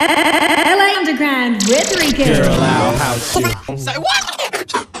LA Underground with Rican. Girl, I'll house you. Say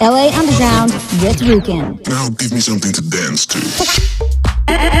what? LA Underground with Rican. Now give me something to dance to.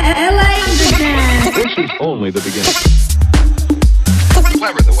 LA Underground. This is only the beginning.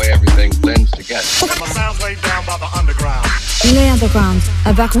 Clever the way everything blends together. My sounds laid down by the underground. LA Underground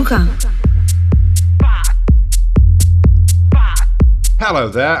avec Rican. Hello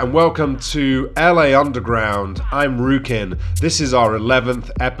there and welcome to LA Underground. I'm Rukin. This is our 11th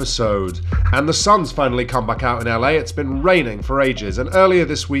episode and the sun's finally come back out in LA. It's been raining for ages, and earlier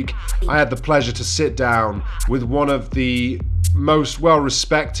this week I had the pleasure to sit down with one of the most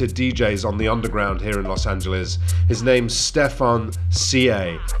well-respected DJs on the underground here in Los Angeles. His name's Stefan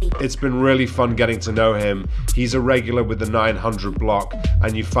CA. It's been really fun getting to know him. He's a regular with the 900 block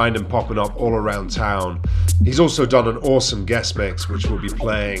and you find him popping up all around town. He's also done an awesome guest mix which we'll be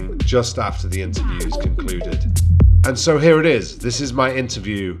playing just after the interview is concluded. And so here it is. This is my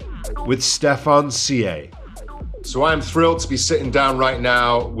interview with Stefan CA. So I'm thrilled to be sitting down right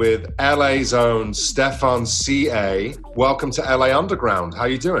now with LA's own Stefan CA. Welcome to LA Underground. How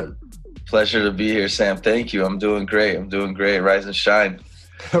you doing? Pleasure to be here, Sam. Thank you. I'm doing great. Rise and shine.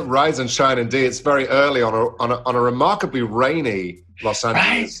 Rise and shine indeed. It's very early on a remarkably rainy Los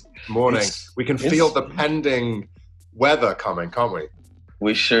Angeles morning. We can feel the pending weather coming, can't we?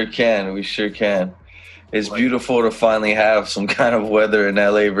 We sure can. It's beautiful to finally have some kind of weather in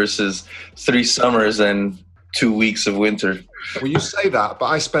LA versus 3 summers and 2 weeks of winter. Well, you say that, but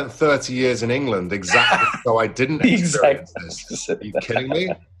I spent 30 years in England exactly so I didn't experience this. Are you kidding me?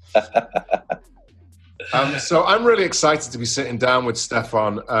 So I'm really excited to be sitting down with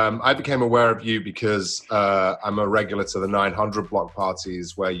Stefan. I became aware of you because I'm a regular to the 900 block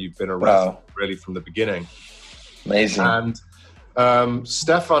parties where you've been around really from the beginning. Amazing. And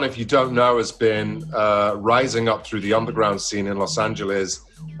Stefan, if you don't know, has been rising up through the underground scene in Los Angeles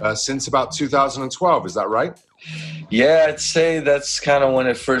since about 2012. Is that right? Yeah, I'd say that's kind of when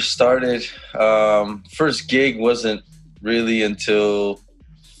it first started. First gig wasn't really until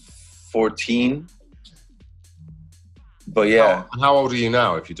 14. But yeah. How old are you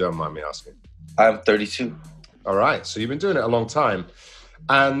now, if you don't mind me asking? I'm 32. All right. So you've been doing it a long time.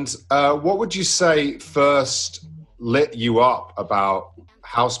 And what would you say first lit you up about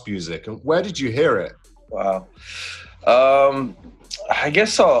house music, and where did you hear it? Wow. I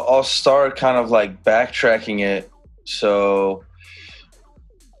guess I'll start kind of like backtracking it. So,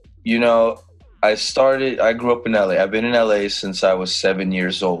 you know, I grew up in LA. I've been in LA since I was 7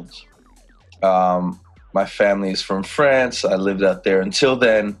 years old. My family is from France. I lived out there until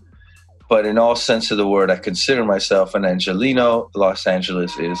then. But in all sense of the word, I consider myself an Angelino. Los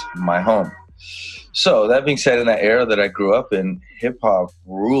Angeles is my home. So that being said, in that era that I grew up in, hip-hop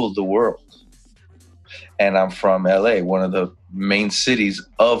ruled the world. And I'm from LA, one of the main cities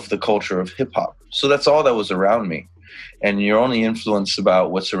of the culture of hip-hop. So that's all that was around me. And you're only influenced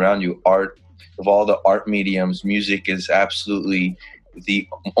about what's around you. Art, of all the art mediums, music is absolutely the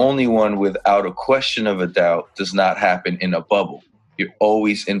only one without a question of a doubt does not happen in a bubble. You're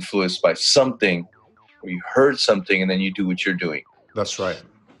always influenced by something, or you heard something, and then you do what you're doing. That's right.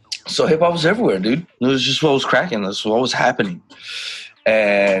 So hip hop was everywhere, dude. It was just what was cracking. That's what was happening.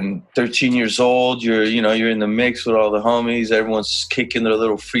 And 13 years old, you're in the mix with all the homies. Everyone's kicking their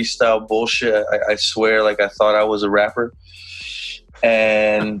little freestyle bullshit. I swear, like I thought I was a rapper.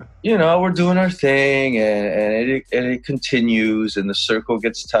 And, we're doing our thing and it continues, and the circle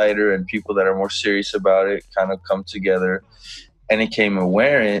gets tighter, and people that are more serious about it kind of come together. And it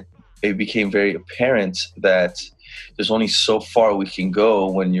became very apparent that there's only so far we can go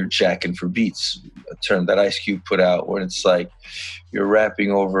when you're jacking for beats, a term that Ice Cube put out, when it's like you're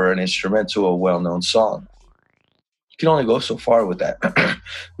rapping over an instrumental, a well-known song. You can only go so far with that.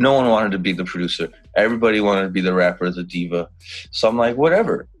 No one wanted to be the producer. Everybody wanted to be the rapper, the diva. So I'm like,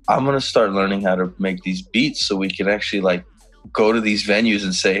 whatever. I'm going to start learning how to make these beats so we can actually like go to these venues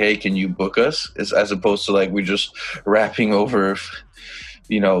and say, hey, can you book us? As opposed to like we're just rapping over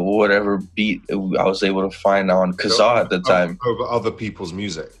whatever beat I was able to find on Kazaa at the time. Over other people's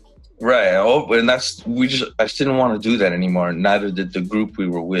music. Right. And I just didn't want to do that anymore. Neither did the group we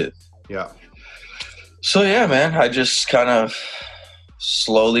were with. Yeah. So yeah, man, I just kind of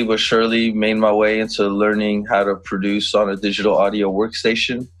slowly but surely made my way into learning how to produce on a digital audio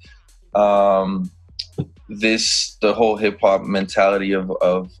workstation. The whole hip hop mentality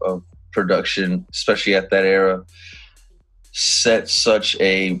of production, especially at that era, set such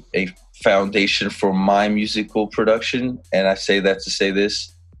a foundation for my musical production. And I say that to say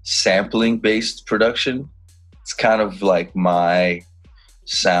this, sampling based production. It's kind of like my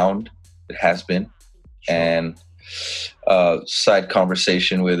sound. It has been. And side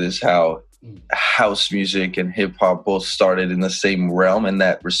conversation with is how house music and hip hop both started in the same realm in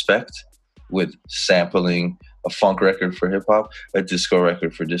that respect, with sampling a funk record for hip hop, a disco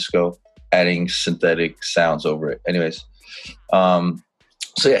record for disco, adding synthetic sounds over it. Anyways, so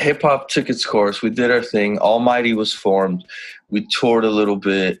yeah, hip hop took its course. We did our thing. Almighty was formed. We toured a little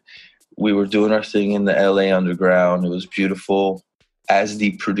bit. We were doing our thing in the LA underground. It was beautiful. As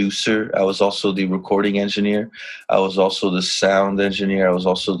the producer, I was also the recording engineer. I was also the sound engineer. I was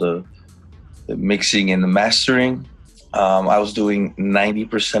also the mixing and the mastering. I was doing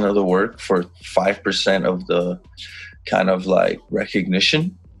 90% of the work for 5% of the kind of like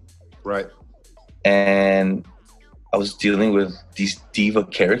recognition. Right. And I was dealing with these diva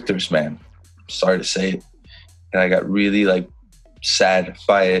characters, man. Sorry to say it. And I got really like sad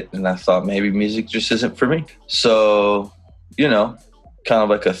by it. And I thought maybe music just isn't for me. So, you know, kind of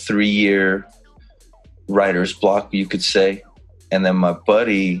like a 3-year writer's block, you could say. And then my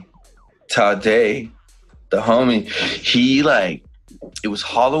buddy, Tade, the homie, he like, it was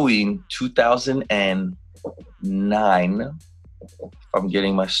Halloween 2009. If I'm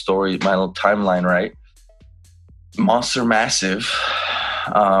getting my little timeline right. Monster Massive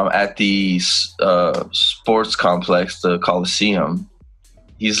at the sports complex, the Coliseum.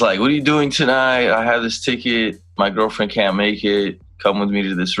 He's like, what are you doing tonight? I have this ticket. My girlfriend can't make it. Come with me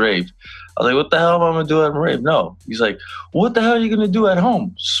to this rave. I was like, what the hell am I going to do at a rave? No. He's like, what the hell are you going to do at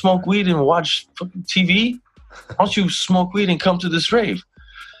home? Smoke weed and watch fucking TV? Why don't you smoke weed and come to this rave?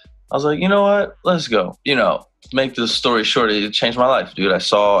 I was like, you know what? Let's go. You know, make the story short, it changed my life, dude. I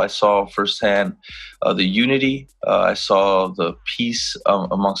saw firsthand the unity. I saw the peace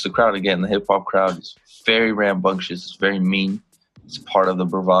amongst the crowd. Again, the hip-hop crowd is very rambunctious. It's very mean. It's part of the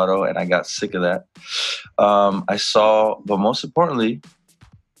bravado, and I got sick of that. But most importantly,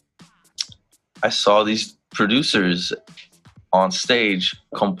 I saw these producers on stage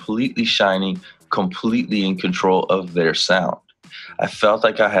completely shining, completely in control of their sound. I felt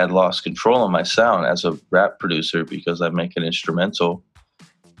like I had lost control of my sound as a rap producer because I make an instrumental.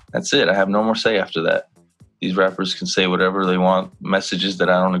 That's it. I have no more say after that. These rappers can say whatever they want, messages that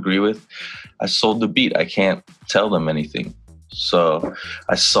I don't agree with. I sold the beat. I can't tell them anything. So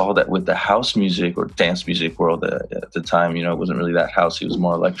I saw that with the house music or dance music world at the time, you know, it wasn't really that house. It was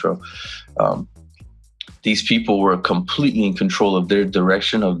more electro. These people were completely in control of their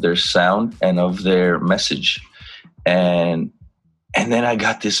direction, of their sound, and of their message. And then I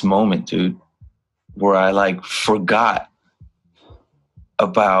got this moment, dude, where I like forgot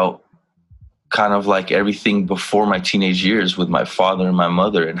about kind of like everything before my teenage years with my father and my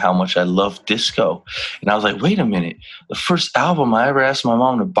mother and how much I loved disco. And I was like, wait a minute. The first album I ever asked my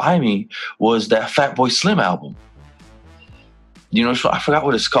mom to buy me was that Fatboy Slim album. You know, I forgot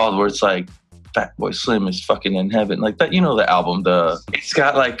what it's called, where it's like, Fatboy Slim is fucking in heaven. Like that, you know, the album, it's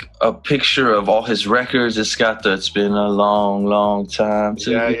got like a picture of all his records. It's got it's been a long, long time.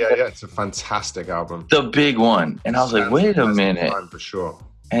 Yeah. It's a fantastic album. The big one. And I was like, wait a minute. For sure.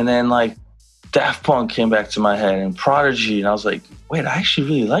 And then like Daft Punk came back to my head and Prodigy. And I was like, wait, I actually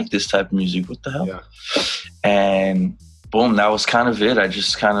really like this type of music. What the hell? Yeah. And boom, that was kind of it. I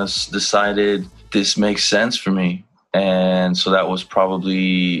just kind of decided this makes sense for me. And so that was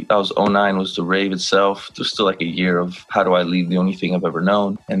 2009 was the rave itself. There's still like a year of how do I leave the only thing I've ever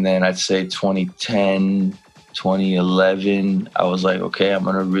known. And then I'd say 2010, 2011, I was like, okay, I'm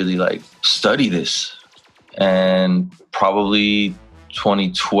going to really like study this. And probably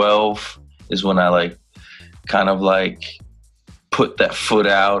 2012 is when I like kind of like put that foot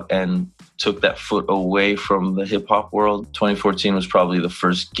out and took that foot away from the hip hop world. 2014 was probably the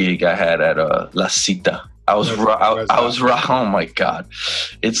first gig I had at La Cita. I was oh my God.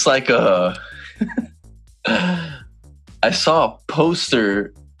 It's like I saw a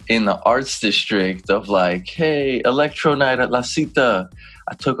poster in the arts district of like, hey, Electro Night at La Cita.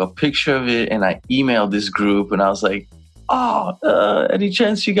 I took a picture of it and I emailed this group and I was like, any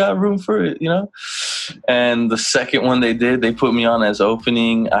chance you got room for it, you know? And the second one they did, they put me on as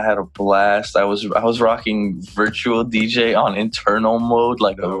opening. I had a blast. I was rocking virtual DJ on internal mode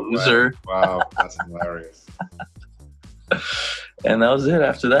like a loser. Wow, that's hilarious. And that was it.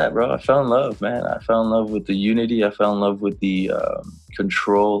 After that, bro, I fell in love, man. I fell in love with the unity. I fell in love with the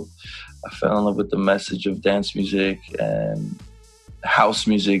control. I fell in love with the message of dance music, and house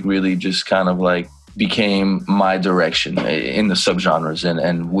music really just kind of like became my direction in the subgenres.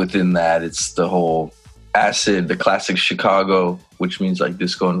 And within that, it's the whole acid, the classic Chicago, which means like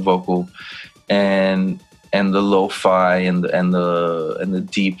disco and vocal, and the lo-fi and the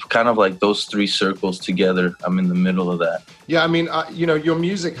deep, kind of like those three circles together. I'm in the middle of that. Yeah, I mean, you know, your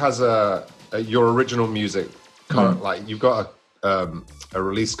music has your original music like you've got a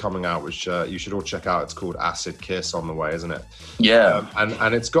release coming out which you should all check out. It's called Acid Kiss on the way, isn't it? Yeah.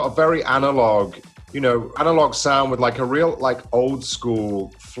 And it's got a very analog sound with like a real like old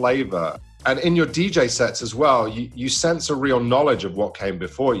school flavor. And in your DJ sets as well, you sense a real knowledge of what came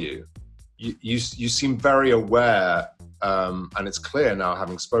before you. You seem very aware, and it's clear now,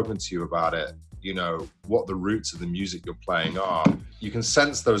 having spoken to you about it, you know, what the roots of the music you're playing are. You can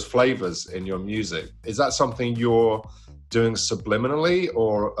sense those flavors in your music. Is that something you're doing subliminally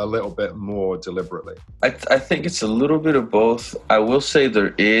or a little bit more deliberately? I think it's a little bit of both. I will say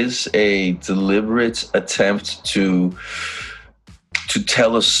there is a deliberate attempt to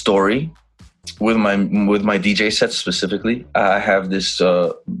tell a story with my DJ sets specifically. I have this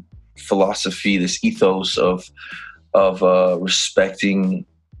philosophy, this ethos of respecting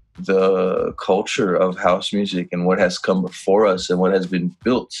the culture of house music and what has come before us and what has been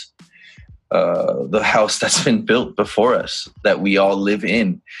built. The house that's been built before us, that we all live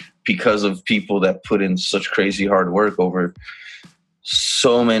in because of people that put in such crazy hard work over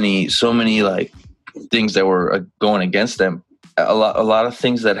so many like things that were going against them. A lot of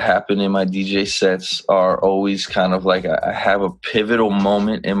things that happen in my DJ sets are always kind of like I have a pivotal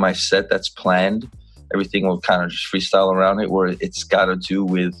moment in my set that's planned. Everything will kind of just freestyle around it, where it's got to do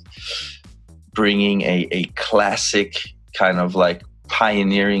with bringing a classic kind of like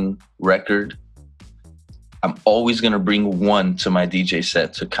pioneering record. I'm always going to bring one to my DJ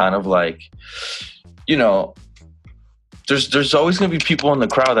set to kind of like, you know, there's always going to be people in the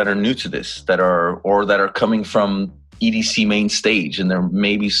crowd that are new to this, that are coming from EDC main stage, and they're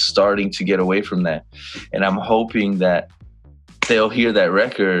maybe starting to get away from that. And I'm hoping that they'll hear that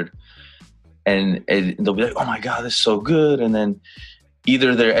record and they'll be like, oh my God, this is so good. And then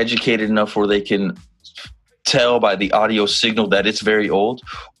either they're educated enough where they can tell by the audio signal that it's very old,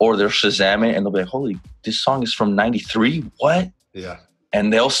 or they're Shazam it and they'll be like, holy, this song is from 93. What? Yeah.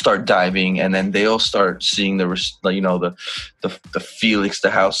 And they'll start diving, and then they'll start seeing the Felix,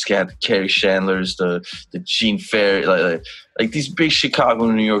 the House Cat, the Kerry Chandlers, the Gene Ferry, like these big Chicago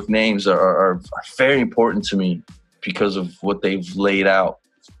and New York names are very important to me because of what they've laid out.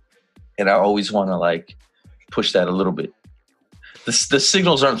 And I always want to like push that a little bit. The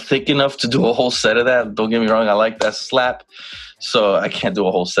signals aren't thick enough to do a whole set of that. Don't get me wrong, I like that slap. So I can't do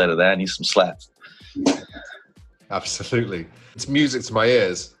a whole set of that. I need some slaps. Absolutely. It's music to my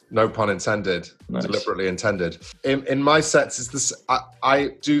ears, no pun intended, nice. Deliberately intended. In my sets, it's this. I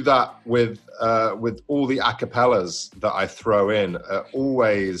do that with all the acapellas that I throw in.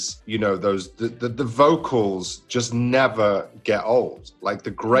 Always, you know, the vocals just never get old. Like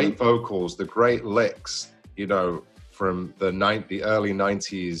the great vocals, the great licks, you know, from the early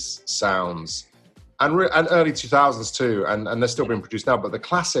 90s sounds and early 2000s too, and they're still being produced now. But the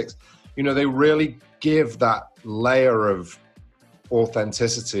classics, you know, they really give that layer of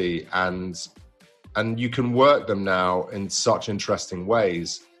authenticity, and you can work them now in such interesting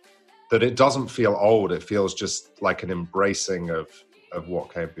ways that it doesn't feel old. It feels just like an embracing of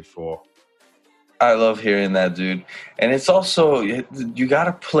what came before. I love hearing that, dude. And it's also, you got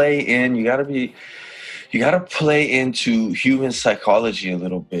to play into human psychology a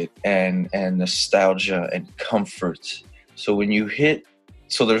little bit, and nostalgia and comfort. So when you hit,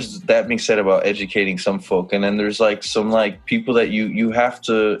 so there's that being said about educating some folk, and then there's like some like people that you have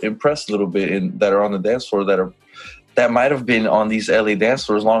to impress a little bit that are on the dance floor that might have been on these LA dance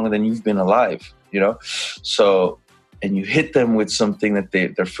floors longer than you've been alive, you know? So, and you hit them with something that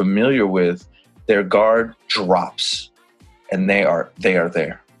they're familiar with, their guard drops, and they are there.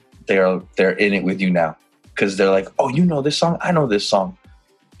 They're in it with you now, because they're like, oh, you know this song? I know this song.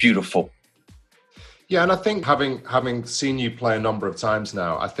 Beautiful. Yeah, and I think having seen you play a number of times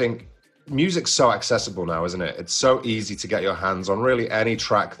now, I think music's so accessible now, isn't it? It's so easy to get your hands on really any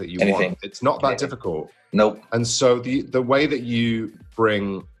track that you want. It's not that difficult. Nope. And so the way that you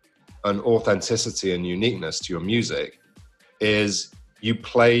bring an authenticity and uniqueness to your music is you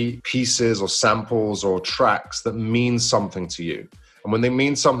play pieces or samples or tracks that mean something to you. And when they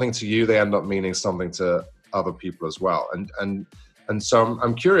mean something to you, they end up meaning something to other people as well. And so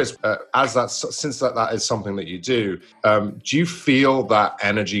I'm curious, since that is something that you do you feel that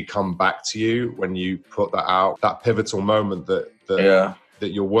energy come back to you when you put that out, that pivotal moment that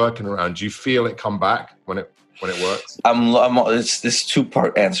you're working around? Do you feel it come back when it works? It's this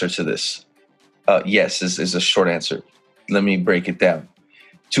two-part answer to this. Yes is a short answer. Let me break it down.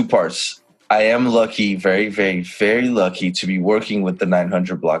 2 parts. I am lucky, very, very, very lucky to be working with the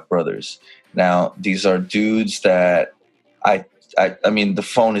 900 Block Brothers. Now, these are dudes that I mean, the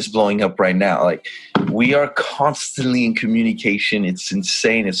phone is blowing up right now. Like, we are constantly in communication. It's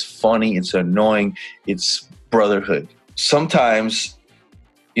insane. It's funny. It's annoying. It's brotherhood. Sometimes,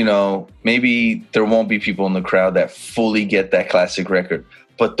 maybe there won't be people in the crowd that fully get that classic record,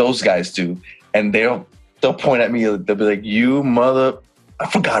 but those guys do. And they'll point at me. They'll be like, "You mother, I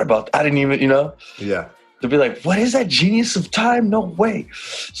forgot about, I didn't even, Yeah. They'll be like, "What is that Genius of Time? No way."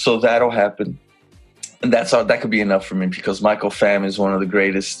 So that'll happen. And that could be enough for me, because Michael Pham is one of the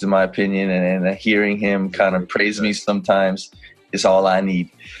greatest in my opinion. And hearing him kind of praise me sometimes is all I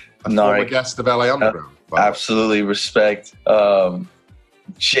need. A former guest of LA Underground. Absolutely respect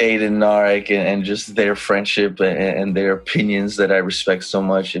Jade and Narek and just their friendship and their opinions that I respect so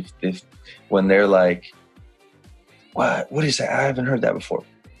much. If when they're like, what is that? I haven't heard that before,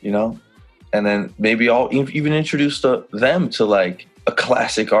 And then maybe I'll even introduce them to like a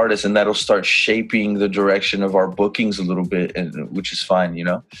classic artist, and that'll start shaping the direction of our bookings a little bit, which is fine,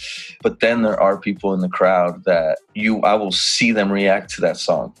 But then there are people in the crowd that I will see them react to that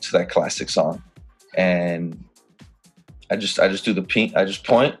song, to that classic song, and I just do I just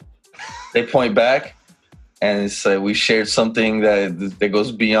point, they point back, and it's like we shared something that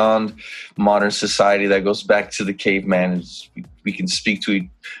goes beyond modern society, that goes back to the caveman. We can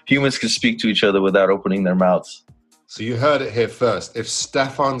humans can speak to each other without opening their mouths. So you heard it here first. If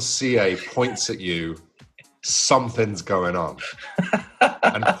Stefan CA points at you, something's going on.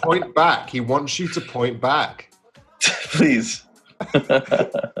 And point back. He wants you to point back. Please.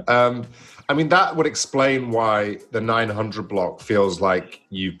 I mean, that would explain why the 900 block feels like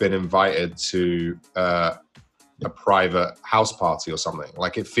you've been invited to a private house party or something.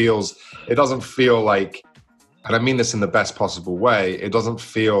 Like it doesn't feel like, and I mean this in the best possible way, it doesn't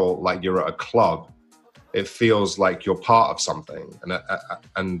feel like you're at a club. It feels like you're part of something.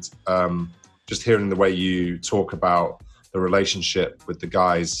 And just hearing the way you talk about the relationship with the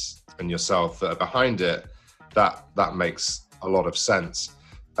guys and yourself that are behind it, that makes a lot of sense.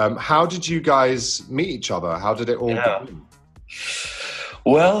 How did you guys meet each other? How did it all begin?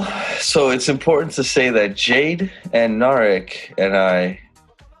 Well, so it's important to say that Jade and Narek and I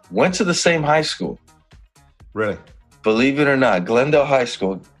went to the same high school. Really? Believe it or not, Glendale High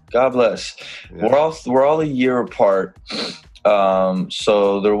School. God bless. Yeah. We're all a year apart.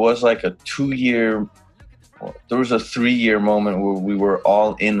 So there was like a 3-year moment where we were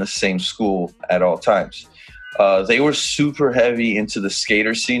all in the same school at all times. They were super heavy into the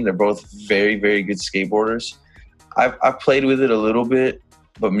skater scene. They're both very, very good skateboarders. I played with it a little bit,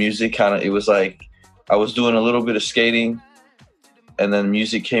 but music it was like I was doing a little bit of skating, and then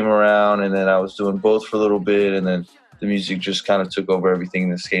music came around, and then I was doing both for a little bit, and then the music just kind of took over everything,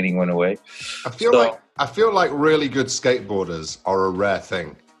 and the skating went away. I feel like really good skateboarders are a rare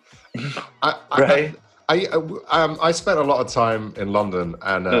thing. Right? I spent a lot of time in London,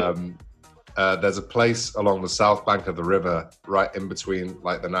 and there's a place along the south bank of the river, right in between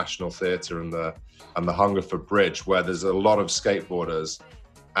like the National Theatre and the Hungerford Bridge, where there's a lot of skateboarders.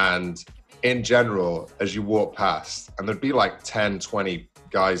 And in general, as you walk past, and there'd be like 10, 20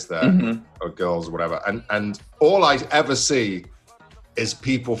 guys there, or girls or whatever, and all I ever see is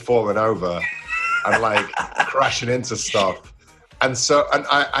people falling over and like crashing into stuff. And so, and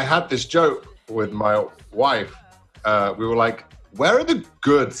I had this joke with my wife. We were like, where are the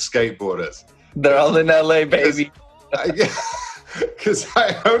good skateboarders? They're all in LA, baby. Because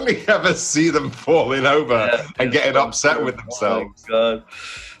I only ever see them falling over and getting upset with themselves. Oh my God.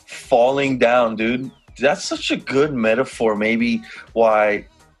 Falling down, dude. That's such a good metaphor. Maybe why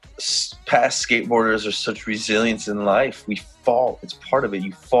past skateboarders are such resilience in life. We fall. It's part of it.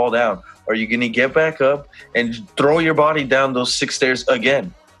 You fall down. Are you going to get back up and throw your body down those 6 stairs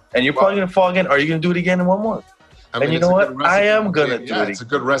again? And you're probably going to fall again. Are you going to do it again in one more? I mean, and you know what? I am going to do it. Yeah, it's a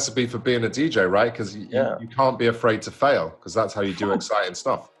good recipe for being a DJ, right? Because you can't be afraid to fail, because that's how you do exciting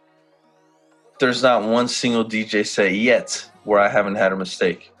stuff. There's not one single DJ set yet where I haven't had a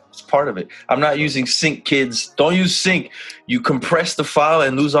mistake. It's part of it. I'm not using sync, kids. Don't use sync. You compress the file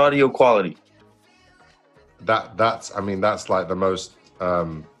and lose audio quality. That's like the most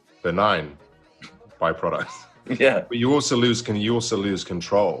benign byproduct. Yeah. But you also lose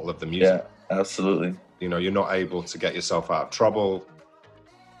control of the music. Yeah, absolutely. You know, you're not able to get yourself out of trouble.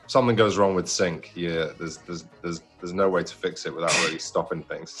 Something goes wrong with sync. Yeah, there's no way to fix it without really stopping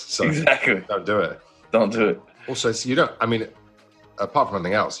things. So exactly. Don't do it. Don't do it. Also, so you don't. I mean, apart from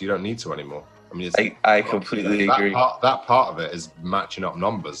anything else, you don't need to anymore. I mean, I completely agree. That part of it is matching up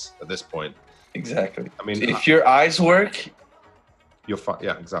numbers at this point. Exactly. I mean, if your eyes work, you're fine.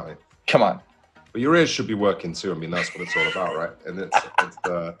 Yeah, exactly. Come on. But your ears should be working too. I mean, that's what it's all about, right? And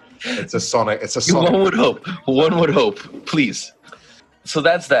it's a sonic. One would hope. Please. So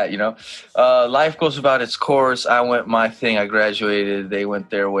that's that. You know, life goes about its course. I went my thing. I graduated. They went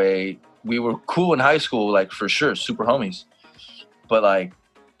their way. we were cool in high school, like for sure, super homies. But like,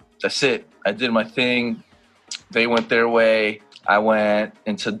 that's it. I did my thing. They went their way. I went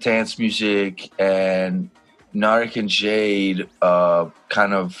into dance music, and Narek and Jade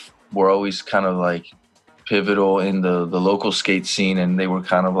kind of were always kind of like pivotal in the local skate scene, and they were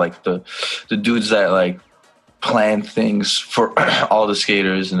kind of like the dudes that like planned things for all the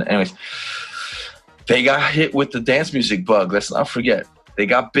skaters. And anyways, they got hit with the dance music bug. Let's not forget, they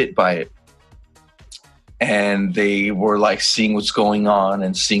got bit by it, and they were like seeing what's going on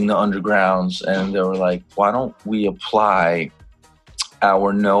and seeing the undergrounds, and they were like, why don't we apply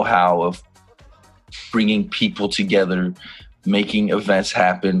our know-how of bringing people together, making events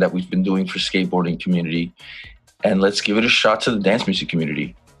happen that we've been doing for skateboarding community, and let's give it a shot to the dance music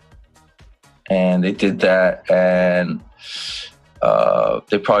community. And they did that, and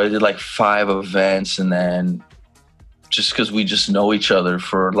they probably did like 5 events, and then just because we just know each other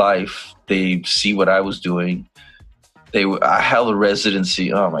for life, they see what I was doing. I held a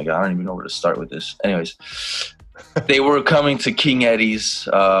residency. Oh my God, I don't even know where to start with this. Anyways, they were coming to King Eddie's.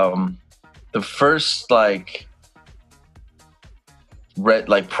 The first like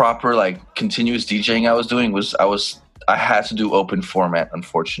proper like continuous DJing I was doing was I had to do open format,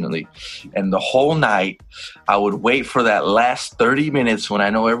 unfortunately. And the whole night I would wait for that last 30 minutes when I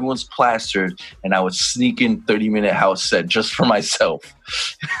know everyone's plastered, and I would sneak in 30-minute house set just for myself.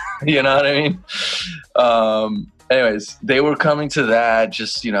 You know what I mean? Anyways, they were coming to that,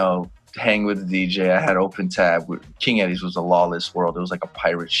 just, you know, hang with the DJ. I had open tab. King Eddie's was a lawless world. It was like a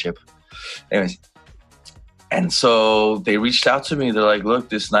pirate ship. Anyways, and so they reached out to me. They're like, look,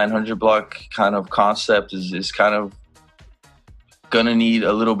 this 900 block kind of concept is kind of gonna need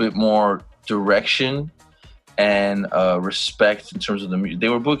a little bit more direction and respect in terms of the music. They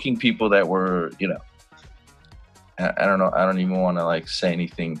were booking people that were, you know, I don't know. I don't even want to like say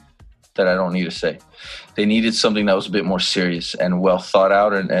anything that I don't need to say. They needed something that was a bit more serious and well thought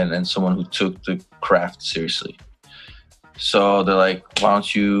out, and someone who took the craft seriously. So they're like, why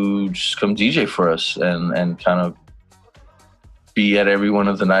don't you just come DJ for us and kind of be at every one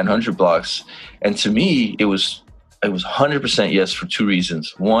of the 900 blocks? And to me, it was 100% yes for 2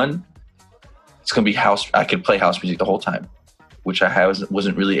 reasons. One, it's going to be house. I could play house music the whole time, which I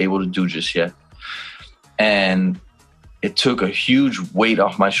wasn't really able to do just yet. And it took a huge weight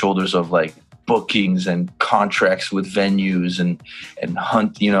off my shoulders of like bookings and contracts with venues and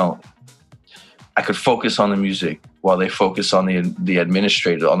hunt, you know. I could focus on the music while they focus on the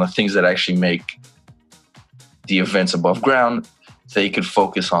administrative, on the things that actually make the events above ground. They could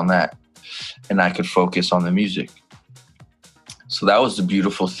focus on that, and I could focus on the music. So that was the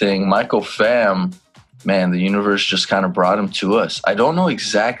beautiful thing. Michael Pham, man, the universe just kind of brought him to us. I don't know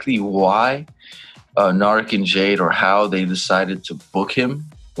exactly why Narek and Jade, or how they decided to book him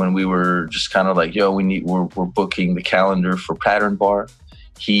when we were just kind of like, yo, we're booking the calendar for Pattern Bar.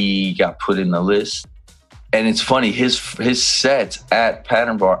 He got put in the list. And it's funny, his set at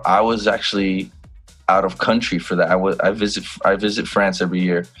Pattern Bar, I was actually out of country for that. I visit France every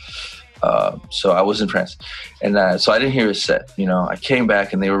year. So I was in France. And so I didn't hear his set. You know, I came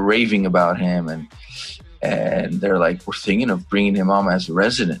back and they were raving about him, and they're like, we're thinking of bringing him on as a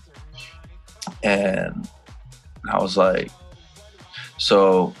resident. And I was like,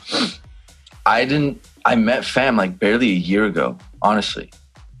 so I met Pham like barely a year ago, honestly.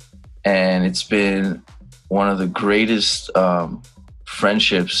 And it's been one of the greatest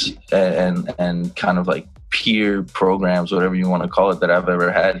friendships and kind of like peer programs, whatever you want to call it, that I've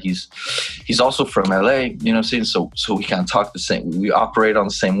ever had. He's also from LA, you know what I'm saying? So we kind of talk the same. We operate on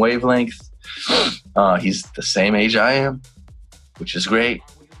the same wavelength. He's the same age I am, which is great.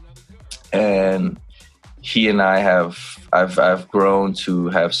 And he and I've grown to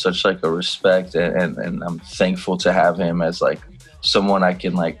have such like a respect, and I'm thankful to have him as like someone I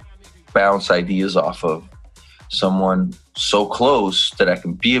can like bounce ideas off of, someone so close that I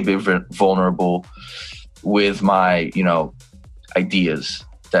can be a bit vulnerable with my, you know, ideas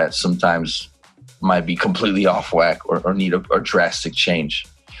that sometimes might be completely off whack or need a drastic change.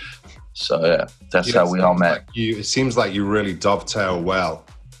 So yeah, that's how we all met. It seems like you really dovetail well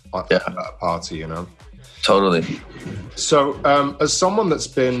at that party, you know? Totally. So as someone that's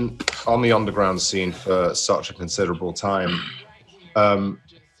been on the underground scene for such a considerable time,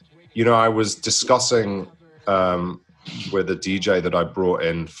 you know, I was discussing with a DJ that I brought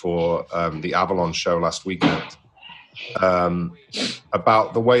in for the Avalon show last weekend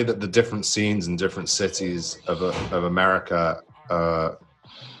about the way that the different scenes in different cities of America,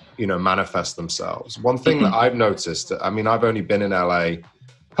 you know, manifest themselves. One thing that I've noticed, I mean, I've only been in LA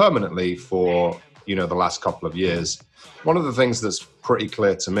permanently for, you know, the last couple of years. One of the things that's pretty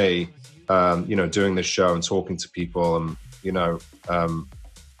clear to me doing this show and talking to people and,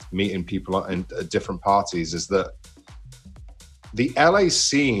 meeting people at different parties is that the LA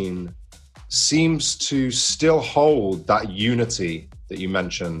scene seems to still hold that unity that you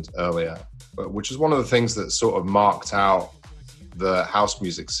mentioned earlier, which is one of the things that sort of marked out the house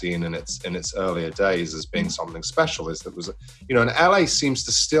music scene in its earlier days as being something special. Is that was, and LA seems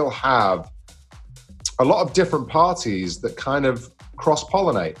to still have a lot of different parties that kind of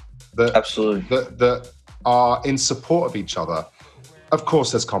cross-pollinate, Absolutely, that are in support of each other. Of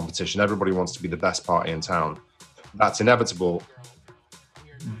course, there's competition. Everybody wants to be the best party in town. That's inevitable.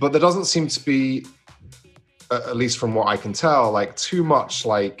 But there doesn't seem to be, at least from what I can tell, like too much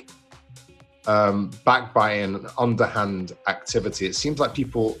like backbiting, underhand activity. It seems like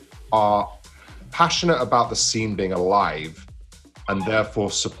people are passionate about the scene being alive and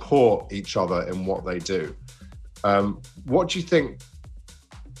therefore support each other in what they do. What do you think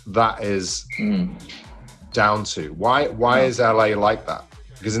that is down to? Why is LA like that?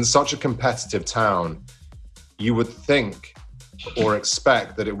 Because in such a competitive town, you would think or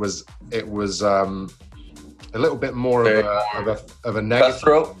expect that it was a little bit more of a negative.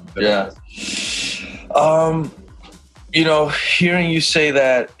 Cutthroat. Yeah. Hearing you say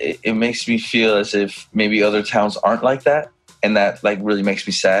that, it makes me feel as if maybe other towns aren't like that, and that like really makes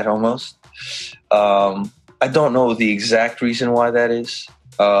me sad almost. I don't know the exact reason why that is.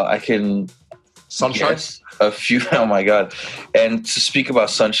 I can Sunshine. Yes, a few. Oh my God! And to speak about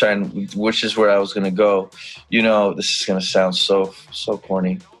Sunshine, which is where I was going to go. This is going to sound so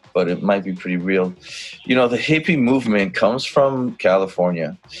corny, but it might be pretty real. The hippie movement comes from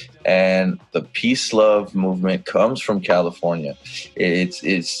California, and the peace love movement comes from California.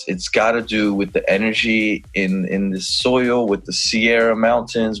 It's got to do with the energy in the soil, with the Sierra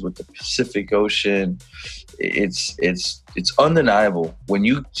Mountains, with the Pacific Ocean. It's undeniable when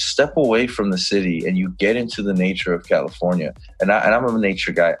you step away from the city and you get into the nature of California. And I'm a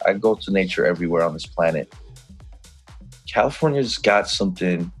nature guy. I go to nature everywhere on this planet. California's got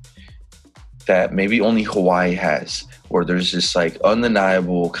something that maybe only Hawaii has, where there's this like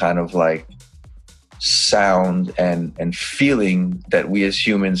undeniable kind of like sound and feeling that we as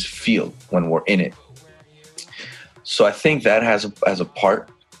humans feel when we're in it. So I think that has a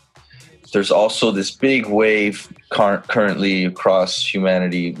part. There's also this big wave currently across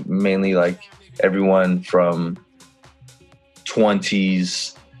humanity, mainly like everyone from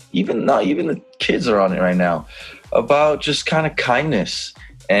 20s, not even the kids are on it right now, about just kind of kindness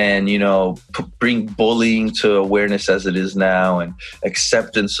and, bring bullying to awareness as it is now, and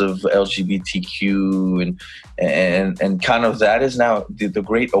acceptance of LGBTQ and kind of that is now the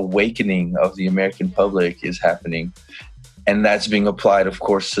great awakening of the American public is happening. And that's being applied, of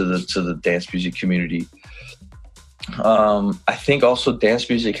course, to the dance music community. I think also dance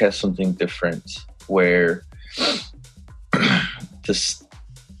music has something different where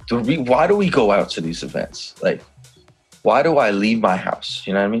why do we go out to these events? Like, why do I leave my house?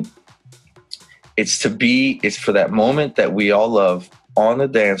 You know what I mean? It's for that moment that we all love on the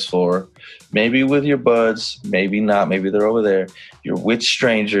dance floor, maybe with your buds, maybe not, maybe they're over there. You're with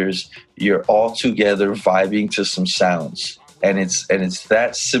strangers, you're all together vibing to some sounds. And it's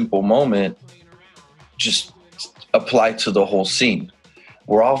that simple moment just applied to the whole scene.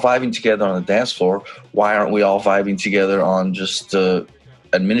 We're all vibing together on the dance floor. Why aren't we all vibing together on just the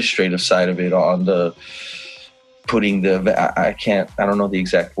administrative side of it, on the putting I don't know the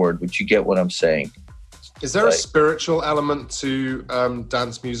exact word, but you get what I'm saying. Is there a spiritual element to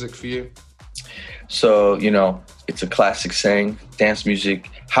dance music for you? So, it's a classic saying, dance music,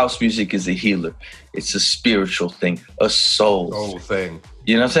 house music is a healer. It's a spiritual thing, a soul thing.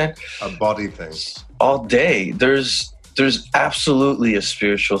 You know what I'm saying? A body thing. All day. There's absolutely a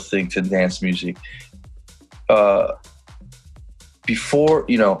spiritual thing to dance music. Before,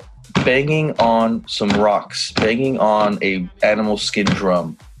 banging on some rocks, banging on a animal skin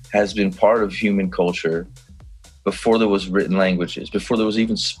drum has been part of human culture before there was written languages, before there was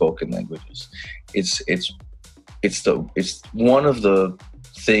even spoken languages. It's one of the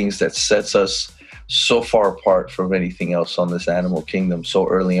things that sets us so far apart from anything else on this animal kingdom so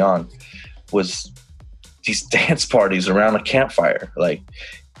early on was these dance parties around a campfire. Like,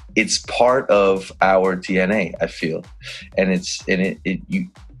 it's part of our DNA, I feel. And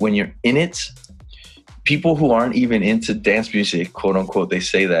when you're in it, people who aren't even into dance music, quote unquote, they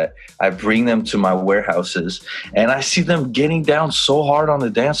say that, I bring them to my warehouses and I see them getting down so hard on the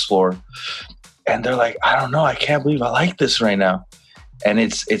dance floor. And they're like, I don't know, I can't believe I like this right now. And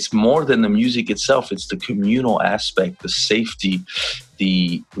it's more than the music itself. It's the communal aspect, the safety,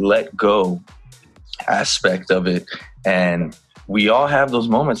 the let go aspect of it. And we all have those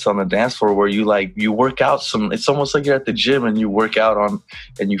moments on the dance floor where you work out it's almost like you're at the gym and you work out on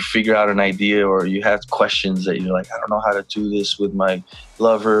and you figure out an idea, or you have questions that you're like, I don't know how to do this with my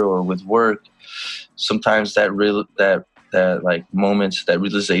lover or with work. Sometimes that like moments, that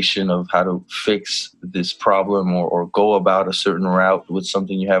realization of how to fix this problem or go about a certain route with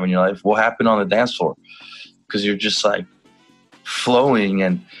something you have in your life will happen on the dance floor, because you're just like flowing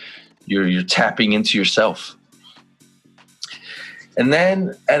and you're tapping into yourself.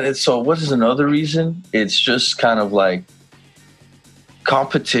 And so what is another reason? It's just kind of like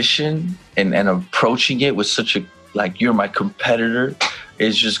competition and approaching it with such a, like, you're my competitor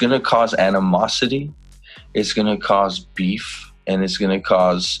is just going to cause animosity. It's going to cause beef, and it's going to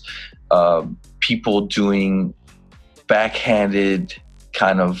cause people doing backhanded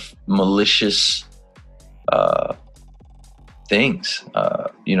kind of malicious things,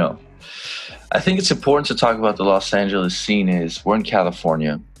 you know. I think it's important to talk about the Los Angeles scene. Is we're in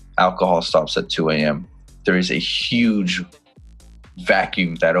California. Alcohol stops at 2 a.m. There is a huge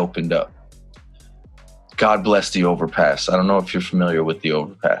vacuum that opened up. God bless the overpass. I don't know if you're familiar with the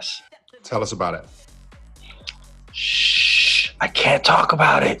overpass. Tell us about it. Shh, I can't talk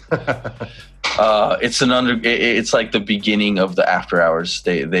about it. It's like the beginning of the after hours.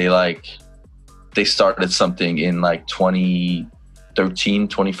 They started something in like 2013,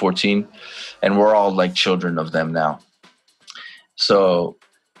 2014. And we're all like children of them now. So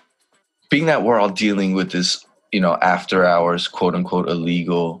being that we're all dealing with this, you know, after hours, quote unquote,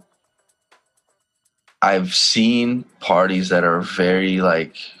 illegal, I've seen parties that are very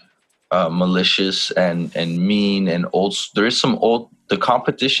like malicious and mean and old. There is some old, the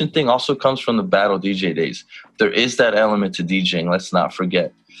competition thing also comes from the battle DJ days. There is that element to DJing, let's not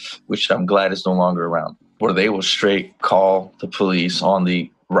forget, which I'm glad is no longer around, where they will straight call the police on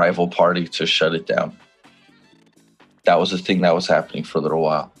the rival party to shut it down. That was a thing that was happening for a little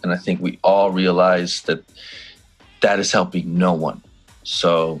while. And I think we all realized that that is helping no one.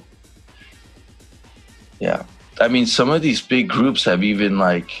 So, yeah. I mean, some of these big groups have even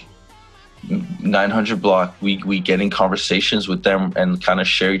like 900 Block, we get in conversations with them and kind of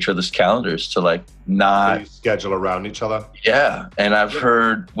share each other's calendars to like not schedule around each other. Yeah. And I've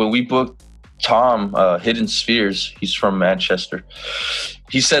heard when we booked Tom, Hidden Spheres, he's from Manchester.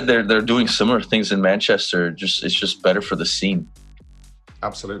 He said they're doing similar things in Manchester. It's just better for the scene.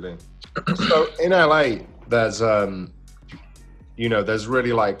 Absolutely. So in LA, there's there's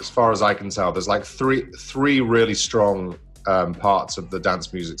really, like, as far as I can tell, there's like three really strong parts of the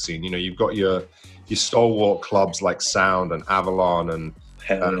dance music scene. You know, you've got your stalwart clubs like Sound and Avalon and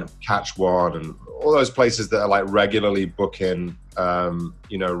Catch One and all those places that are like regularly booking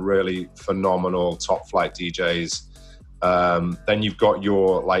really phenomenal top flight DJs. Then you've got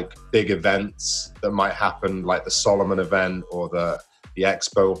your like big events that might happen, like the Solomon event or the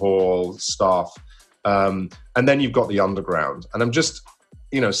Expo Hall stuff. And then you've got the underground. And I'm just,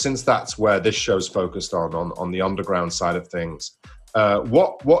 since that's where this show's focused on the underground side of things,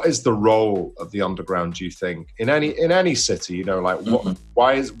 what is the role of the underground, do you think, in any city?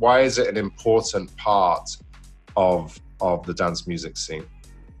 Why is it an important part of the dance music scene?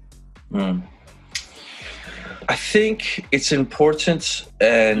 I think it's important,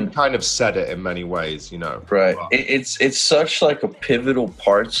 and you kind of said it in many ways, Right. It's such like a pivotal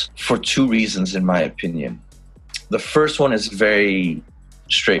part for two reasons, in my opinion. The first one is very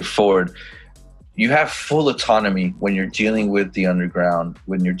straightforward. You have full autonomy when you're dealing with the underground,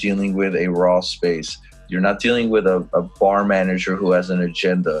 when you're dealing with a raw space. You're not dealing with a bar manager who has an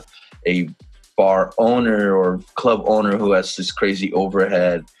agenda, a bar owner or club owner who has this crazy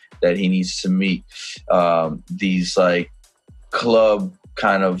overhead that he needs to meet. These like club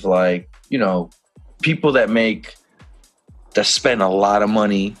kind of like, people that spend a lot of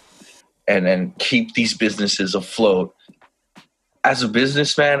money and keep these businesses afloat. As a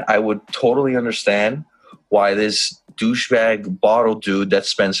businessman, I would totally understand why this douchebag bottle dude that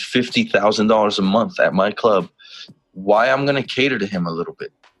spends $50,000 a month at my club, why I'm going to cater to him a little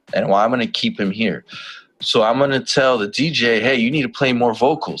bit and why I'm going to keep him here. So I'm going to tell the DJ, hey, you need to play more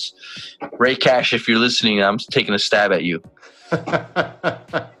vocals. Ray Cash, if you're listening, I'm taking a stab at you.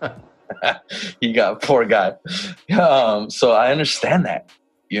 You got poor guy. So I understand that,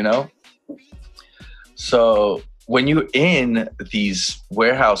 So when you're in these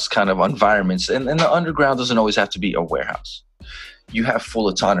warehouse kind of environments, and the underground doesn't always have to be a warehouse. You have full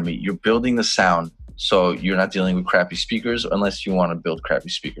autonomy. You're building the sound. So you're not dealing with crappy speakers unless you want to build crappy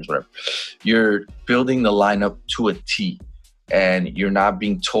speakers, whatever. You're building the lineup to a T, and you're not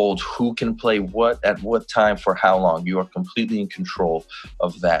being told who can play what at what time for how long. You are completely in control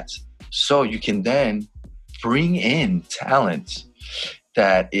of that. So you can then bring in talent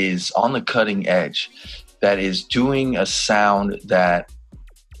that is on the cutting edge, that is doing a sound that,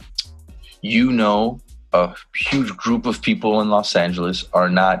 you know, a huge group of people in Los Angeles are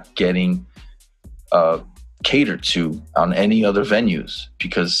not getting catered to on any other venues,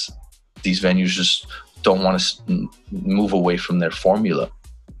 because these venues just don't want to move away from their formula.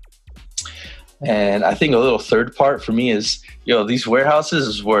 And I think a little third part for me is, these warehouses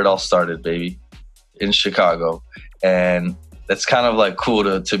is where it all started, baby, in Chicago. And that's kind of like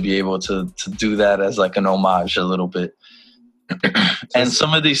cool to be able to do that as like an homage a little bit. And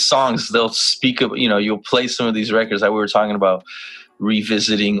some of these songs, they'll speak of, you'll play some of these records that we were talking about,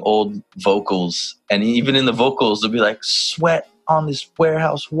 revisiting old vocals. And even in the vocals, they'll be like, sweat on this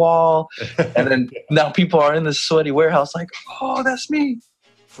warehouse wall. And then now people are in this sweaty warehouse like, oh, that's me.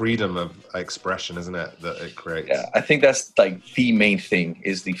 Freedom of expression, isn't it, that it creates? Yeah, I think that's like the main thing,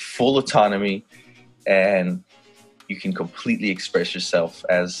 is the full autonomy, and you can completely express yourself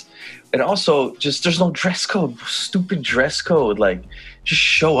and also just, there's no dress code, stupid dress code. Like, just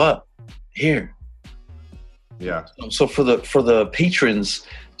show up here. Yeah. So for the patrons,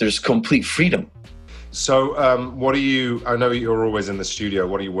 there's complete freedom. So I know you're always in the studio.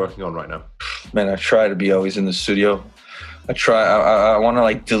 What are you working on right now? Man, I try to be always in the studio. I want to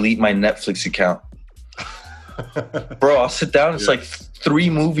like delete my Netflix account. Bro, I'll sit down. It's like 3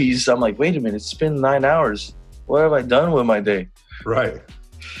 movies. I'm like, wait a minute, it's been 9 hours. What have I done with my day? Right.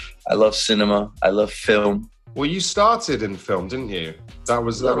 I love cinema. I love film. Well, you started in film, didn't you? That's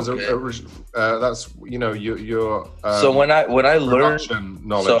your so when I learned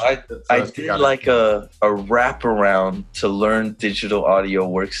knowledge. So I did like a wraparound to learn digital audio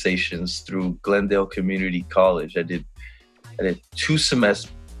workstations through Glendale Community College. I did 2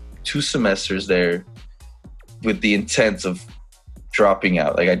 semesters there with the intent of dropping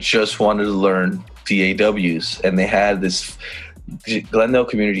out. Like, I just wanted to learn DAWs, and they had this, Glendale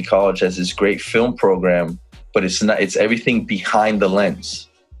Community College has this great film program, but it's everything behind the lens.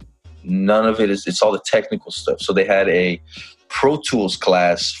 None of it's all the technical stuff. So they had a Pro Tools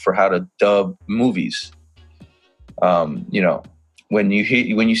class for how to dub movies. When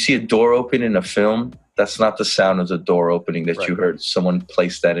you see a door open in a film, that's not the sound of the door opening that you heard. Someone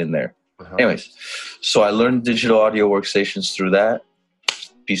placed that in there. Uh-huh. Anyways, so I learned digital audio workstations through that,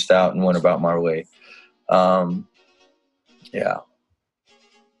 pieced out, and went about my way. Yeah.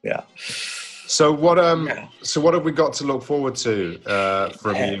 So what have we got to look forward to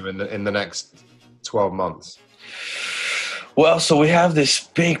from you in the next 12 months? Well, so we have this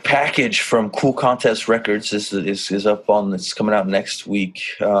big package from Cool Contest Records. Is up on. It's coming out next week.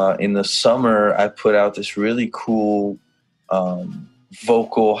 In the summer, I put out this really cool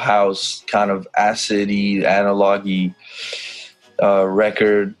vocal house, kind of acid-y, analog-y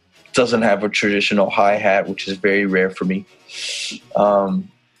record. Doesn't have a traditional hi-hat, which is very rare for me.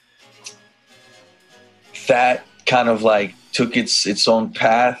 That kind of like took its own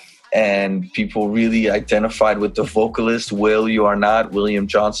path, and people really identified with the vocalist, Will You Are Not, William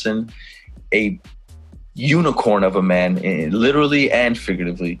Johnson, a unicorn of a man, literally and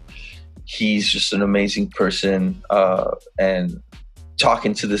figuratively. He's just an amazing person. And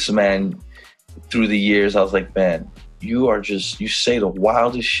talking to this man through the years, I was like, man, you say the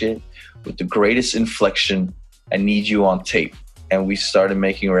wildest shit with the greatest inflection. I need you on tape. And we started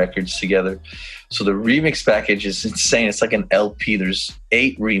making records together. So the remix package is insane. It's like an LP. There's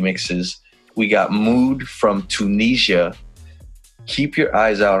 8 remixes. We got Mood from Tunisia. Keep your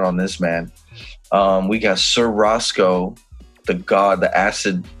eyes out on this, man. We got Sir Roscoe, the god, the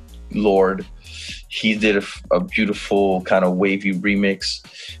acid lord. He did a beautiful kind of wavy remix.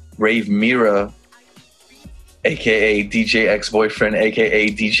 Rave Mira, a.k.a. DJ Ex-Boyfriend, a.k.a.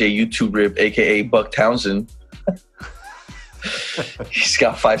 DJ YouTube Rip, a.k.a. Buck Townsend. He's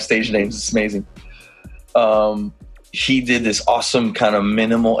got 5 stage names. It's amazing. He did this awesome kind of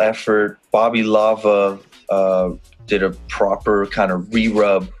minimal effort. Bobby Lava did a proper kind of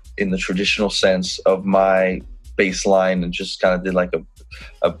re-rub in the traditional sense of my bass line, and just kind of did like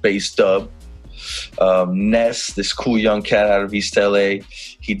a bass dub. Ness, this cool young cat out of East LA,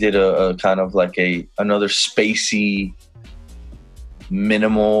 he did a kind of like another spacey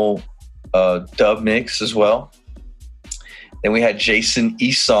minimal dub mix as well. Then we had Jason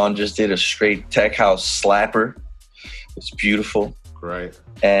Eson, just did a straight tech house slapper. It's beautiful. Great.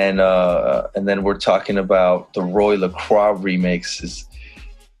 And then we're talking about the Roy LaCroix remix.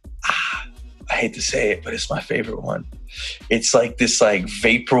 I hate to say it, but it's my favorite one. It's like this like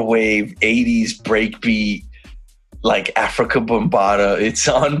vaporwave 80s breakbeat, like Africa Bombata. It's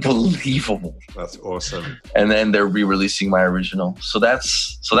unbelievable. That's awesome. And then they're re-releasing my original. So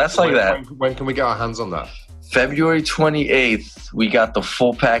that's like that. When can we get our hands on that? February 28th, we got the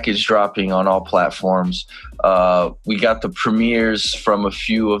full package dropping on all platforms. We got the premieres from a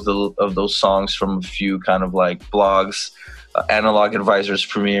few of those songs from a few kind of like blogs. Analog Advisors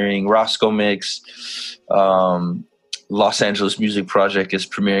premiering, Roscoe Mix. Los Angeles Music Project is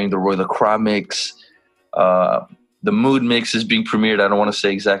premiering the Roy LaCroix mix. The Mood mix is being premiered. I don't want to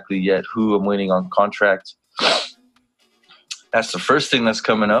say exactly yet who. I'm waiting on contract. That's the first thing that's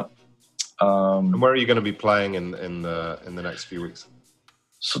coming up. And where are you going to be playing in the next few weeks?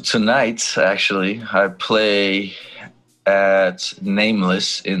 So tonight, actually, I play at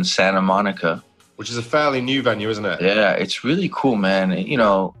Nameless in Santa Monica. Which is a fairly new venue, isn't it? Yeah, it's really cool, man. You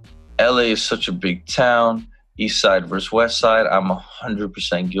know, LA is such a big town. East Side versus West Side. I'm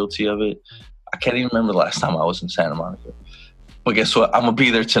 100% guilty of it. I can't even remember the last time I was in Santa Monica. But guess what? I'm going to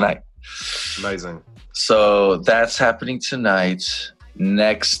be there tonight. Amazing. So that's happening tonight.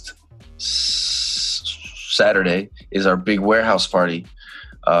 Next Saturday is our big warehouse party.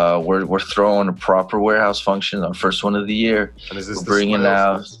 We're throwing a proper warehouse function, our first one of the year. And is this we're bringing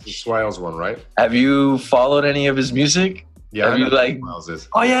out the Swales one, right? Have you followed any of his music? Yeah, Have you like? Swales is.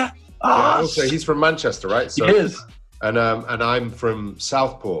 Oh yeah. Yeah, also, he's from Manchester, right? So, he is. And I'm from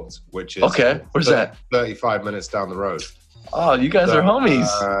Southport, which is okay. Where's that? 35 minutes down the road. Oh, you guys are homies.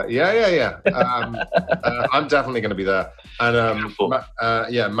 Yeah. I'm definitely going to be there.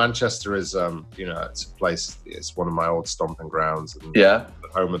 And Manchester is it's a place. It's one of my old stomping grounds. And the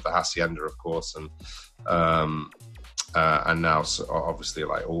home of the Hacienda, of course, and now obviously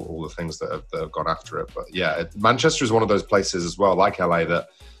like all the things that have gone after it. But yeah, Manchester is one of those places as well, like LA, that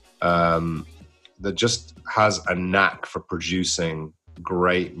just has a knack for producing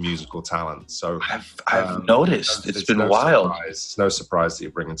great musical talent. So I've noticed it's been wild. It's no surprise that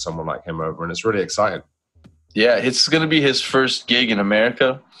you're bringing someone like him over, and it's really exciting. Yeah, it's going to be his first gig in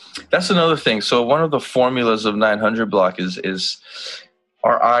America. That's another thing. So one of the formulas of 900 Block is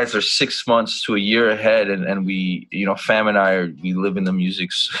our eyes are 6 months to a year ahead, and we, Fam and I we live in the music.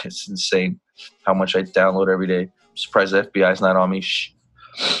 It's insane how much I download every day. I'm surprised the FBI's not on me. Shh.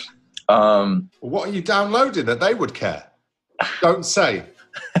 What are you downloading that they would care? Don't say.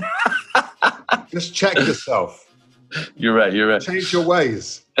 Just check yourself. You're right. Change your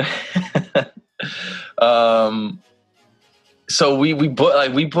ways. So we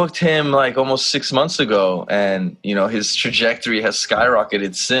booked him like almost 6 months ago, and his trajectory has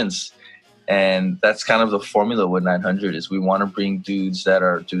skyrocketed since. And that's kind of the formula with 900 is we want to bring dudes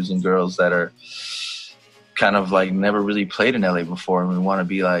and girls that are kind of like never really played in LA before, and we want to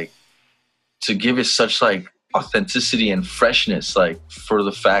be like to give it such like authenticity and freshness, like for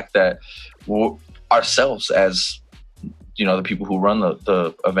the fact that ourselves as the people who run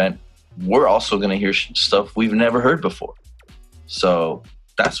the event, we're also going to hear stuff we've never heard before. So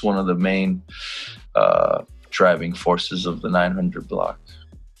that's one of the main driving forces of the 900 Block.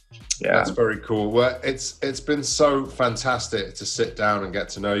 Yeah, that's very cool. Well, it's been so fantastic to sit down and get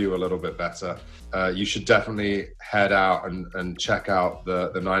to know you a little bit better. You should definitely head out and check out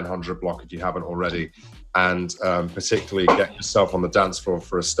the 900 Block if you haven't already, and particularly get yourself on the dance floor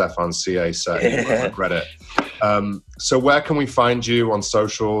for a Stefan CA set. You won't regret it. So where can we find you on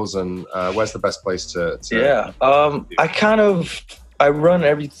socials, and where's the best place to I run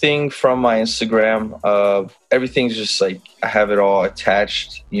everything from my Instagram. Everything's just like I have it all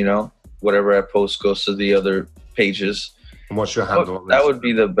attached, whatever I post goes to the other pages. And what's your handle? That would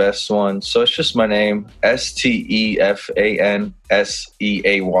be the best one. So it's just my name,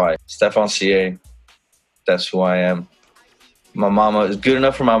 STEFANSEAY, Stefan CA. That's who I am. My mama is good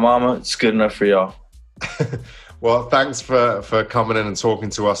enough for my mama. It's good enough for y'all. Well, thanks for coming in and talking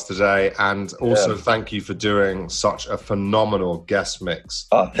to us today. And also thank you for doing such a phenomenal guest mix.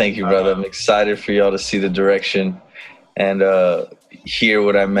 Oh, thank you, brother. I'm excited for y'all to see the direction and hear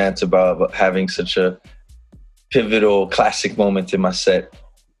what I meant about having such a pivotal classic moment in my set.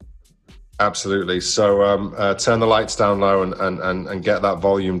 Absolutely. So turn the lights down low and get that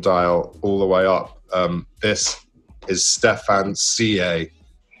volume dial all the way up. This is Stefan CA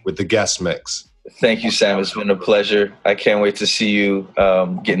with the guest mix. Thank you, Sam. It's been a pleasure. I can't wait to see you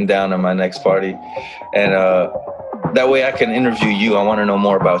getting down on my next party. And that way I can interview you. I want to know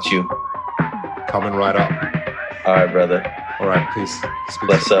more about you. Coming right up. All right, brother. All right, peace.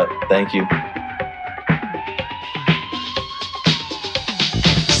 Bless up. Thank you.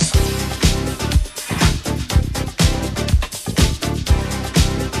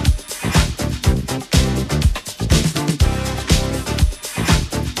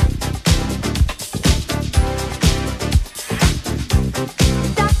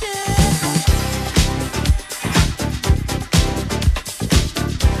 Doctor.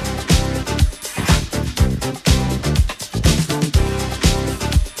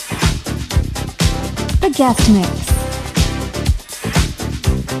 guest mix.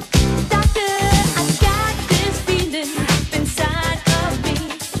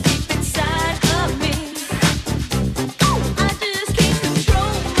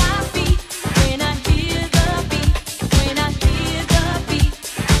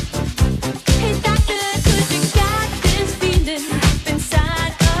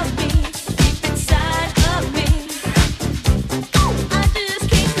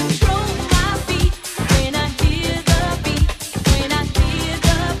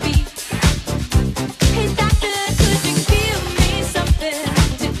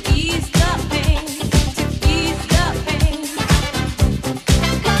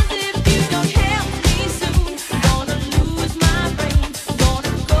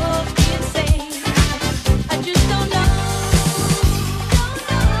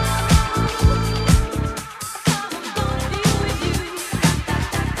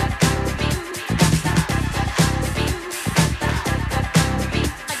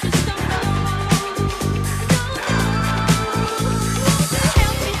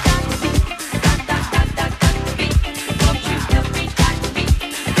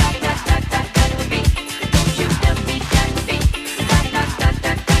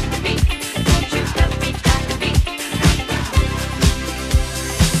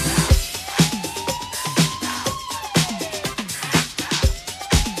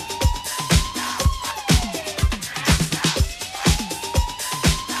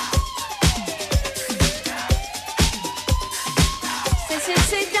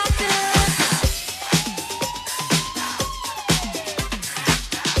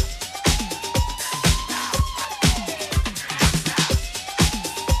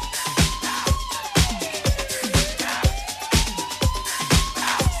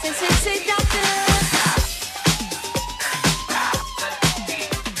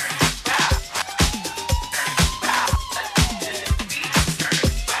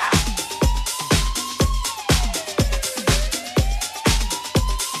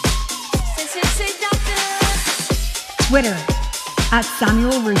 Twitter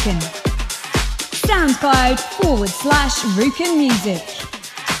 @Samuel Rukin. SoundCloud/Rukin Music.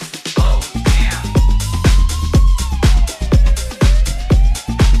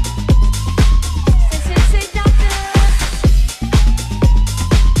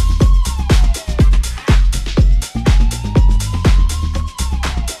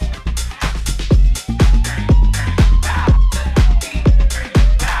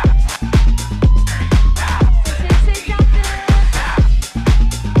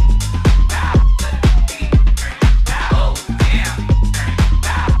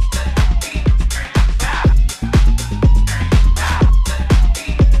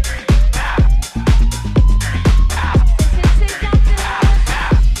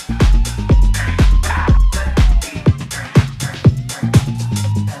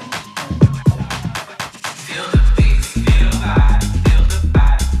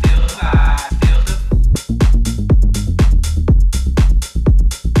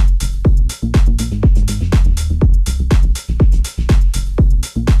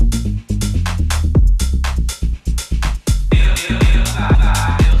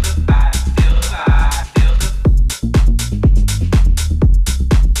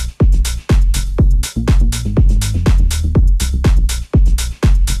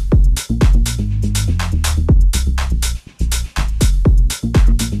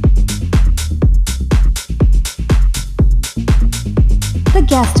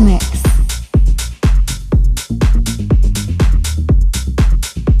 Guest mix.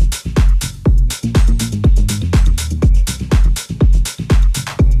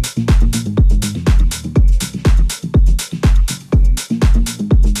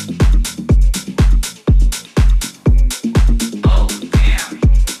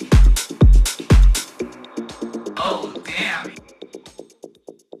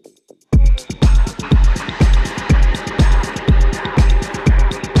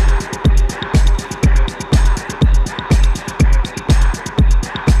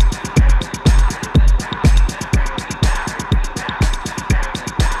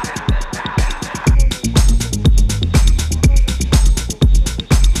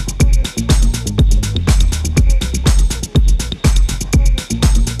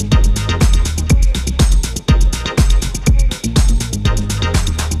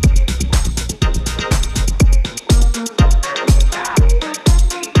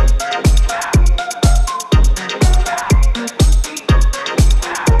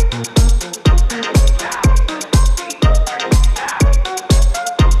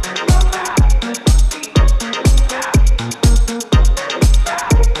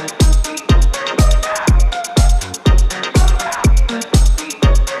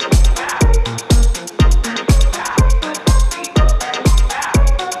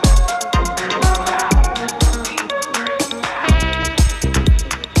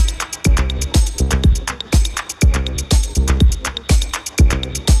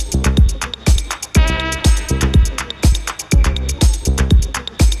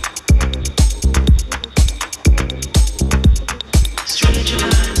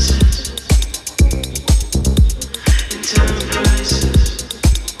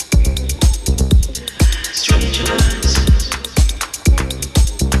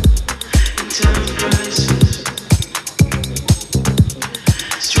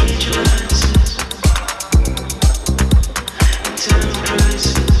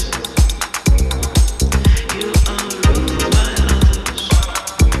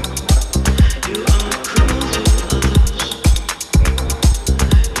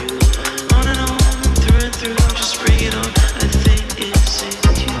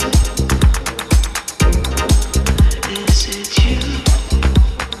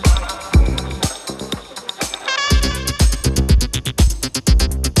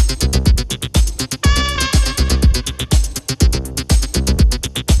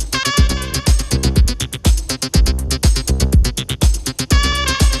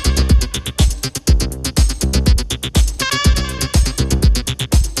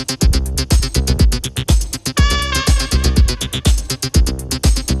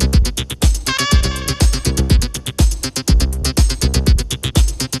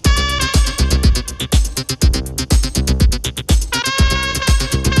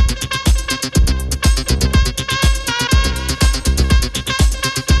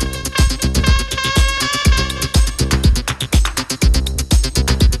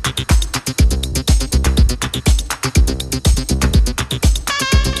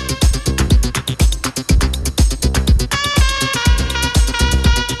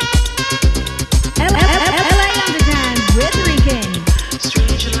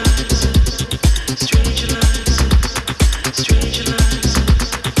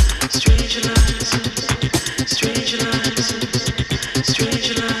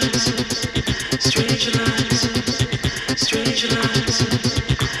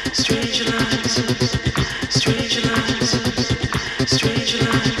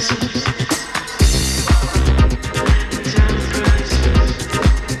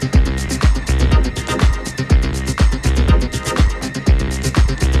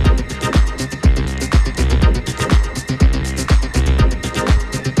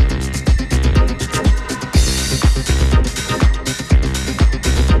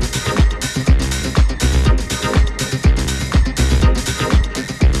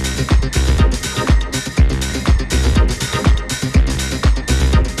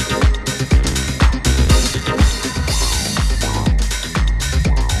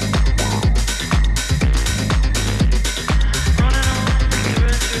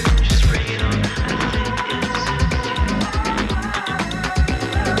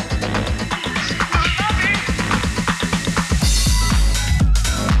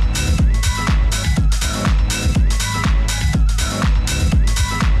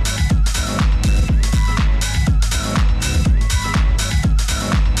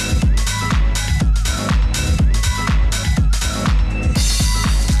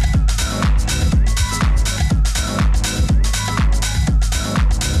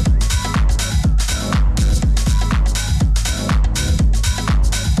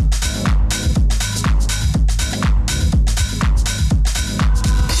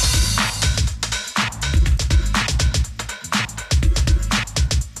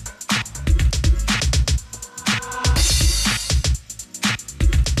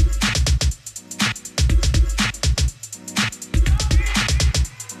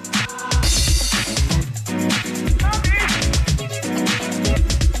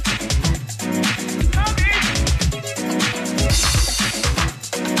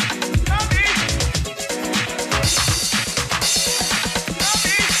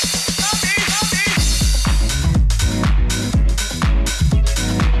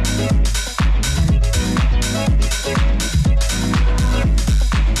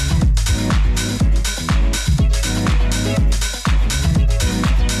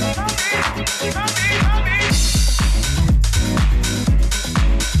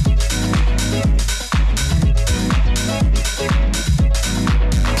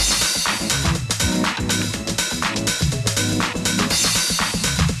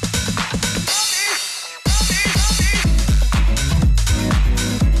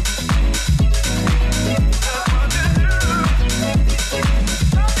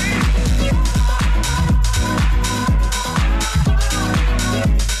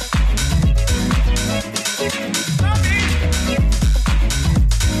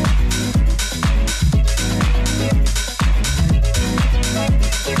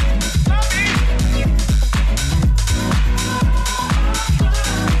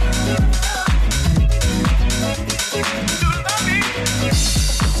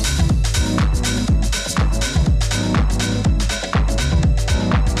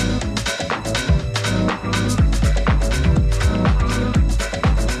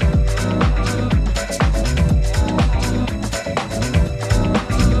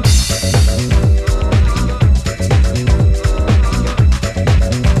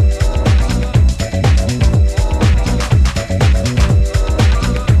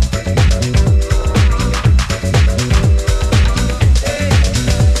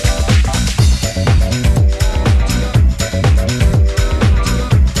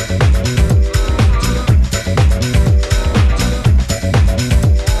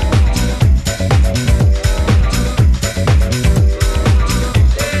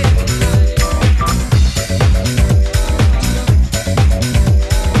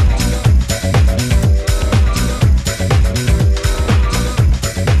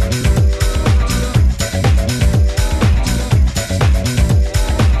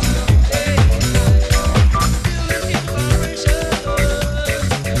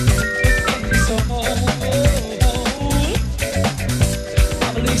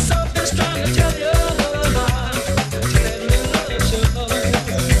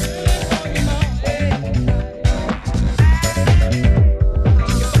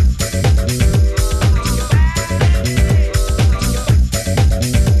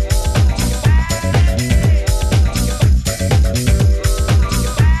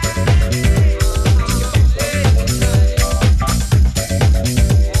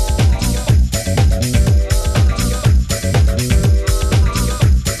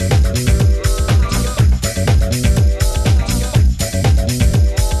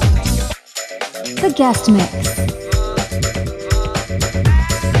 The Guest Mix.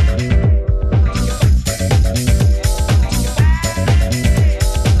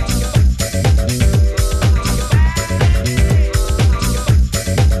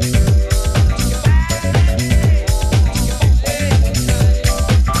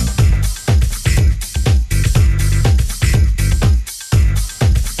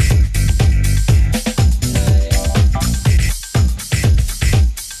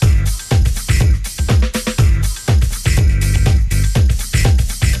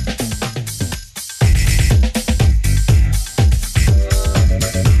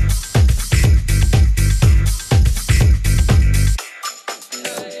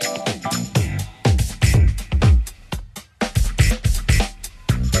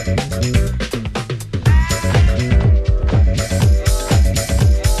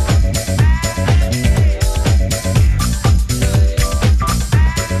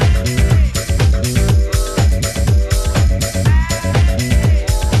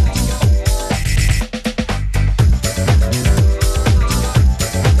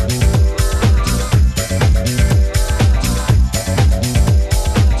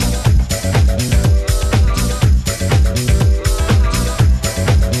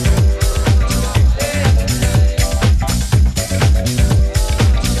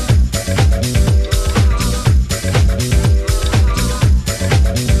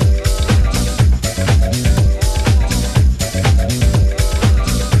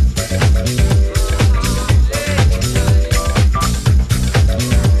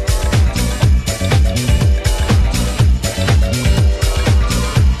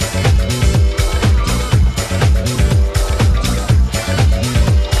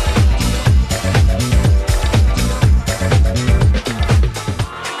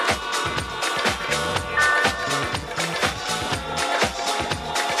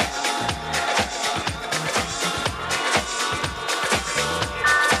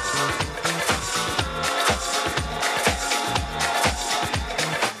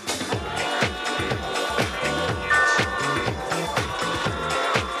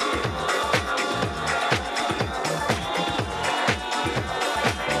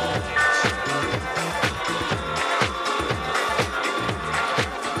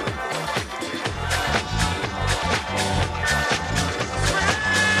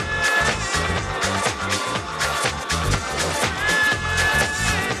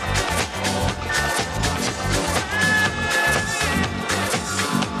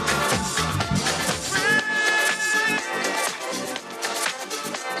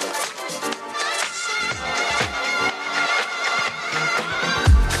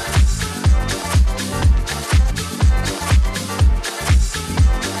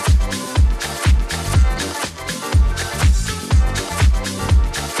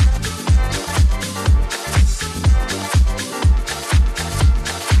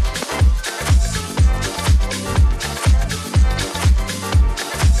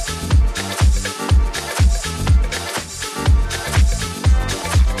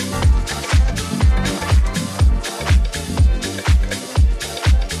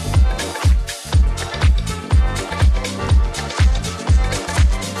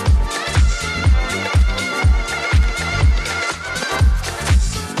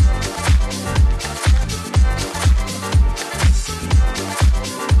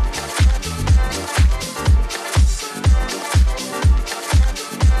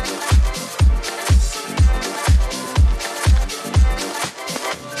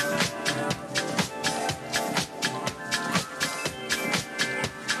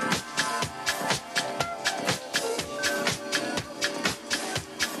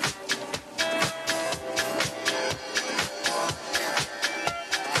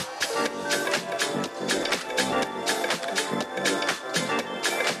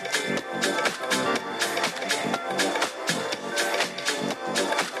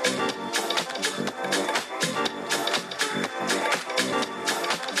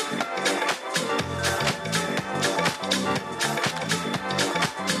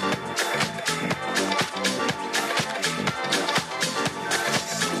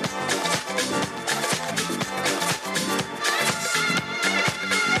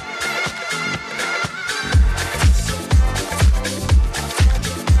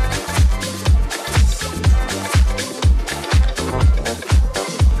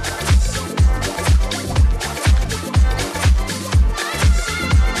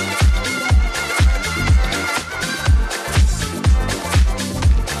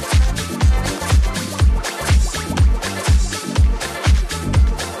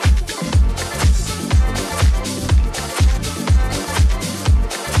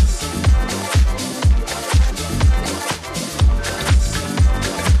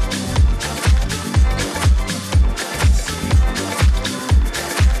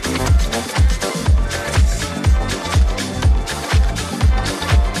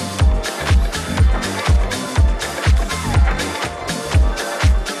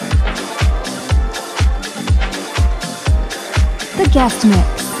 Guest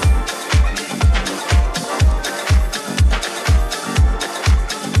Mix.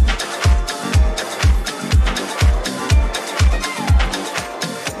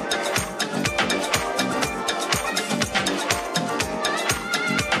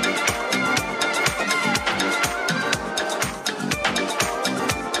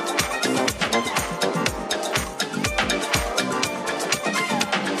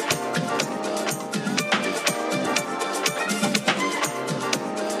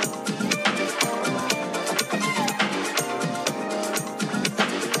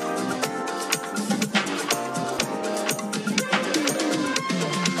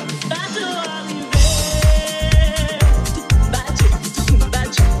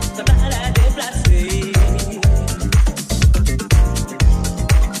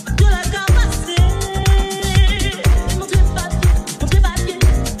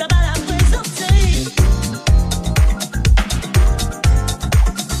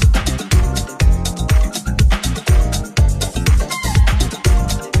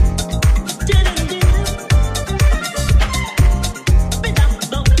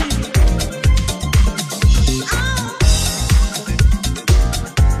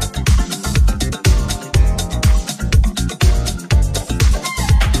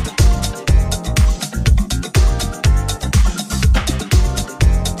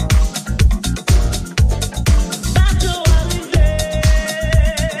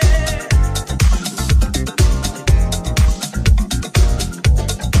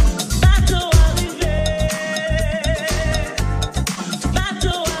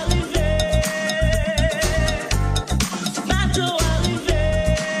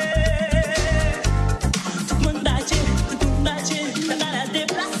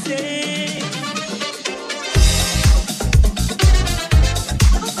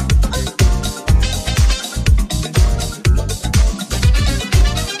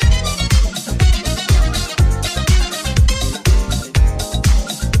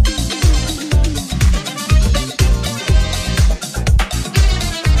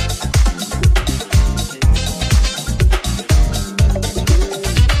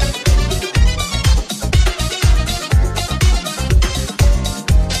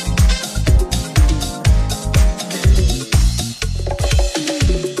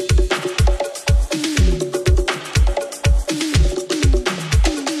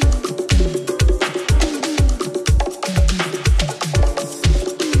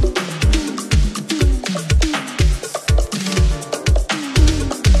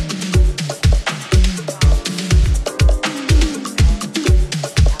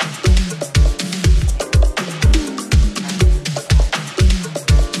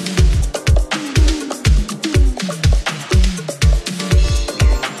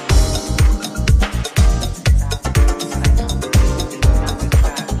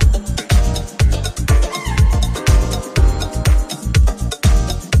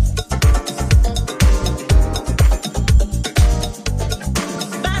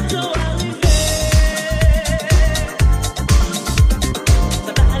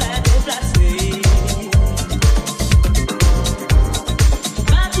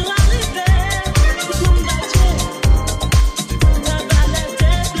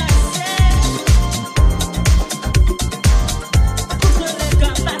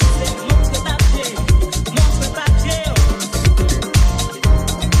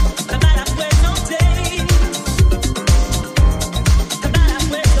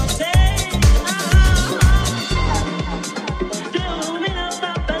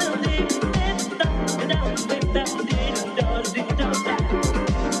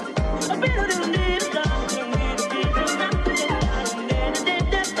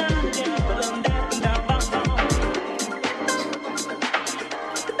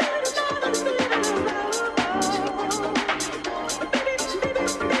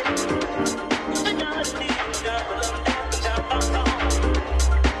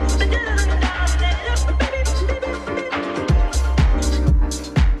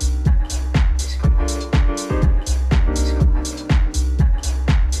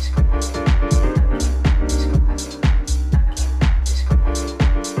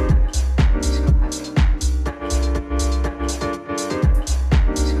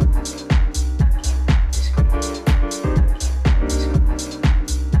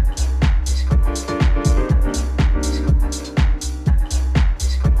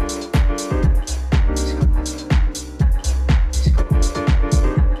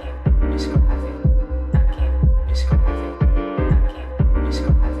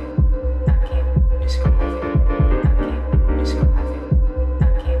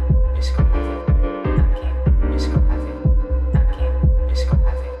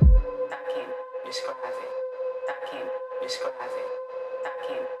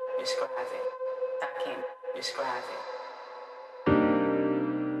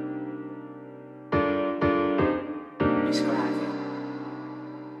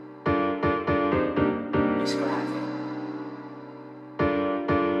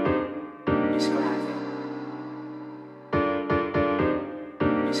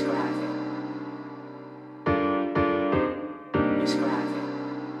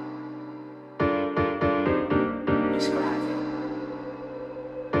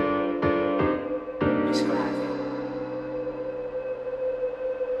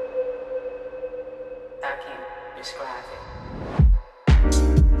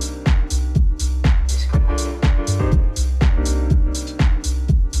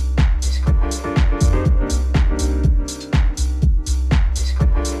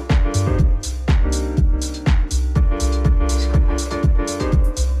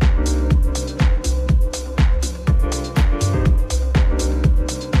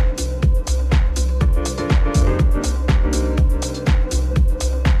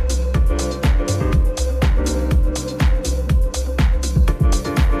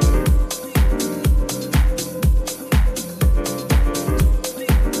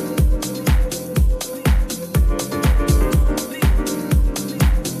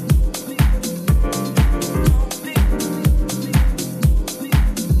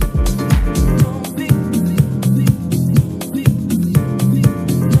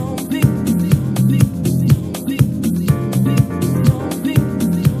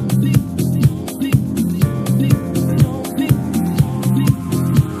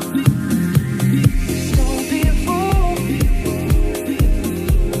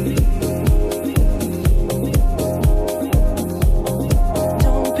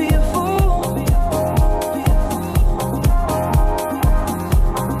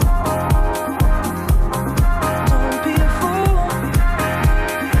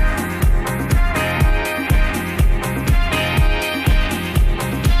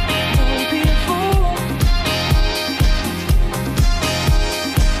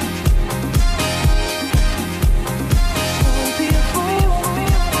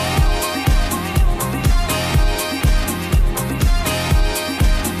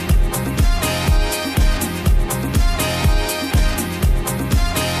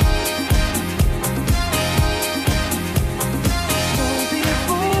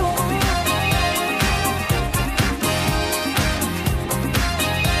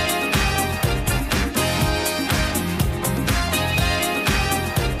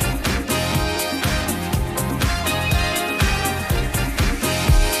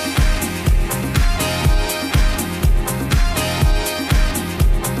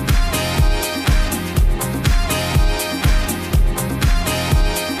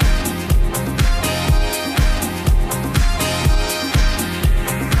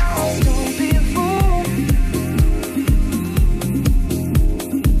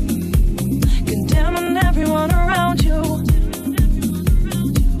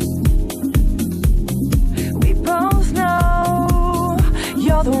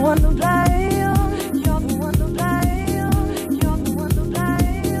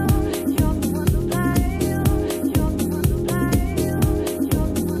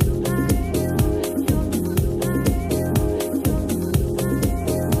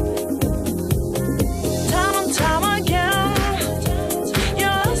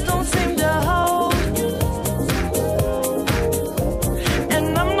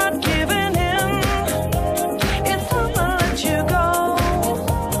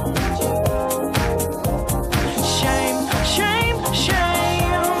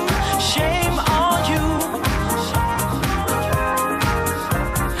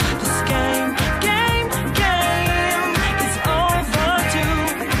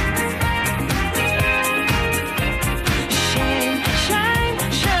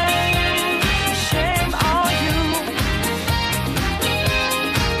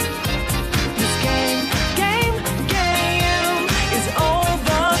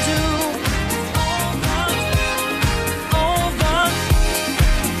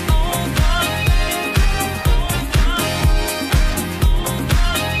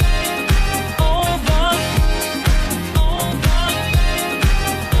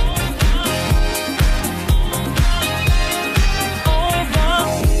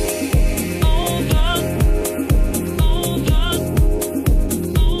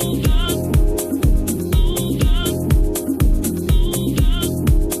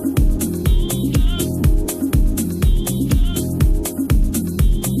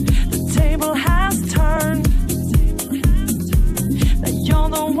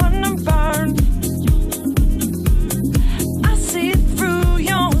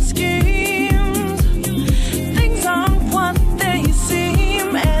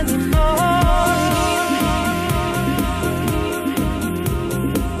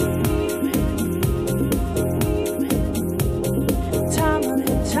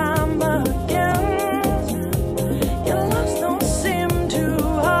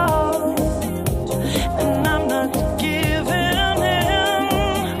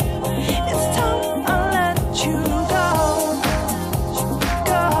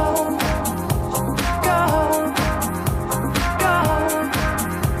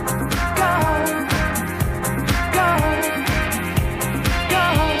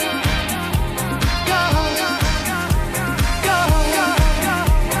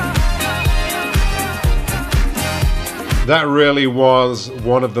 That really was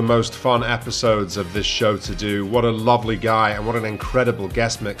one of the most fun episodes of this show to do. What a lovely guy and what an incredible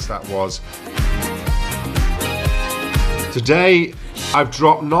guest mix that was. Today, I've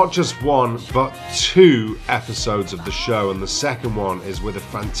dropped not just one, but 2 episodes of the show, and the second one is with a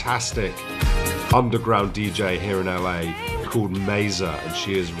fantastic underground DJ here in LA called Mesa, and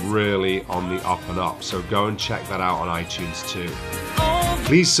she is really on the up and up, so go and check that out on iTunes too.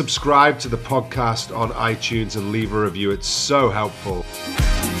 Please subscribe to the podcast on iTunes and leave a review. It's so helpful.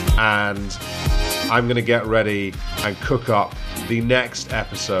 And I'm going to get ready and cook up the next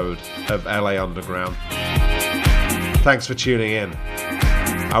episode of LA Underground. Thanks for tuning in.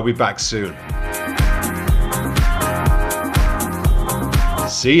 I'll be back soon.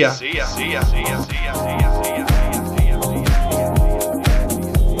 See ya. See ya. See ya. See ya. See ya. See ya.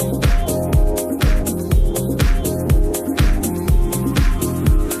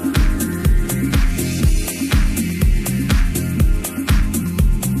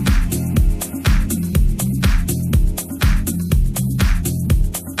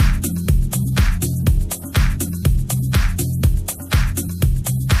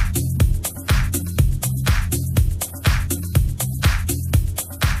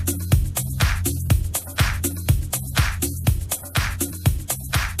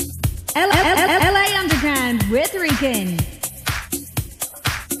 LA Underground with Rican.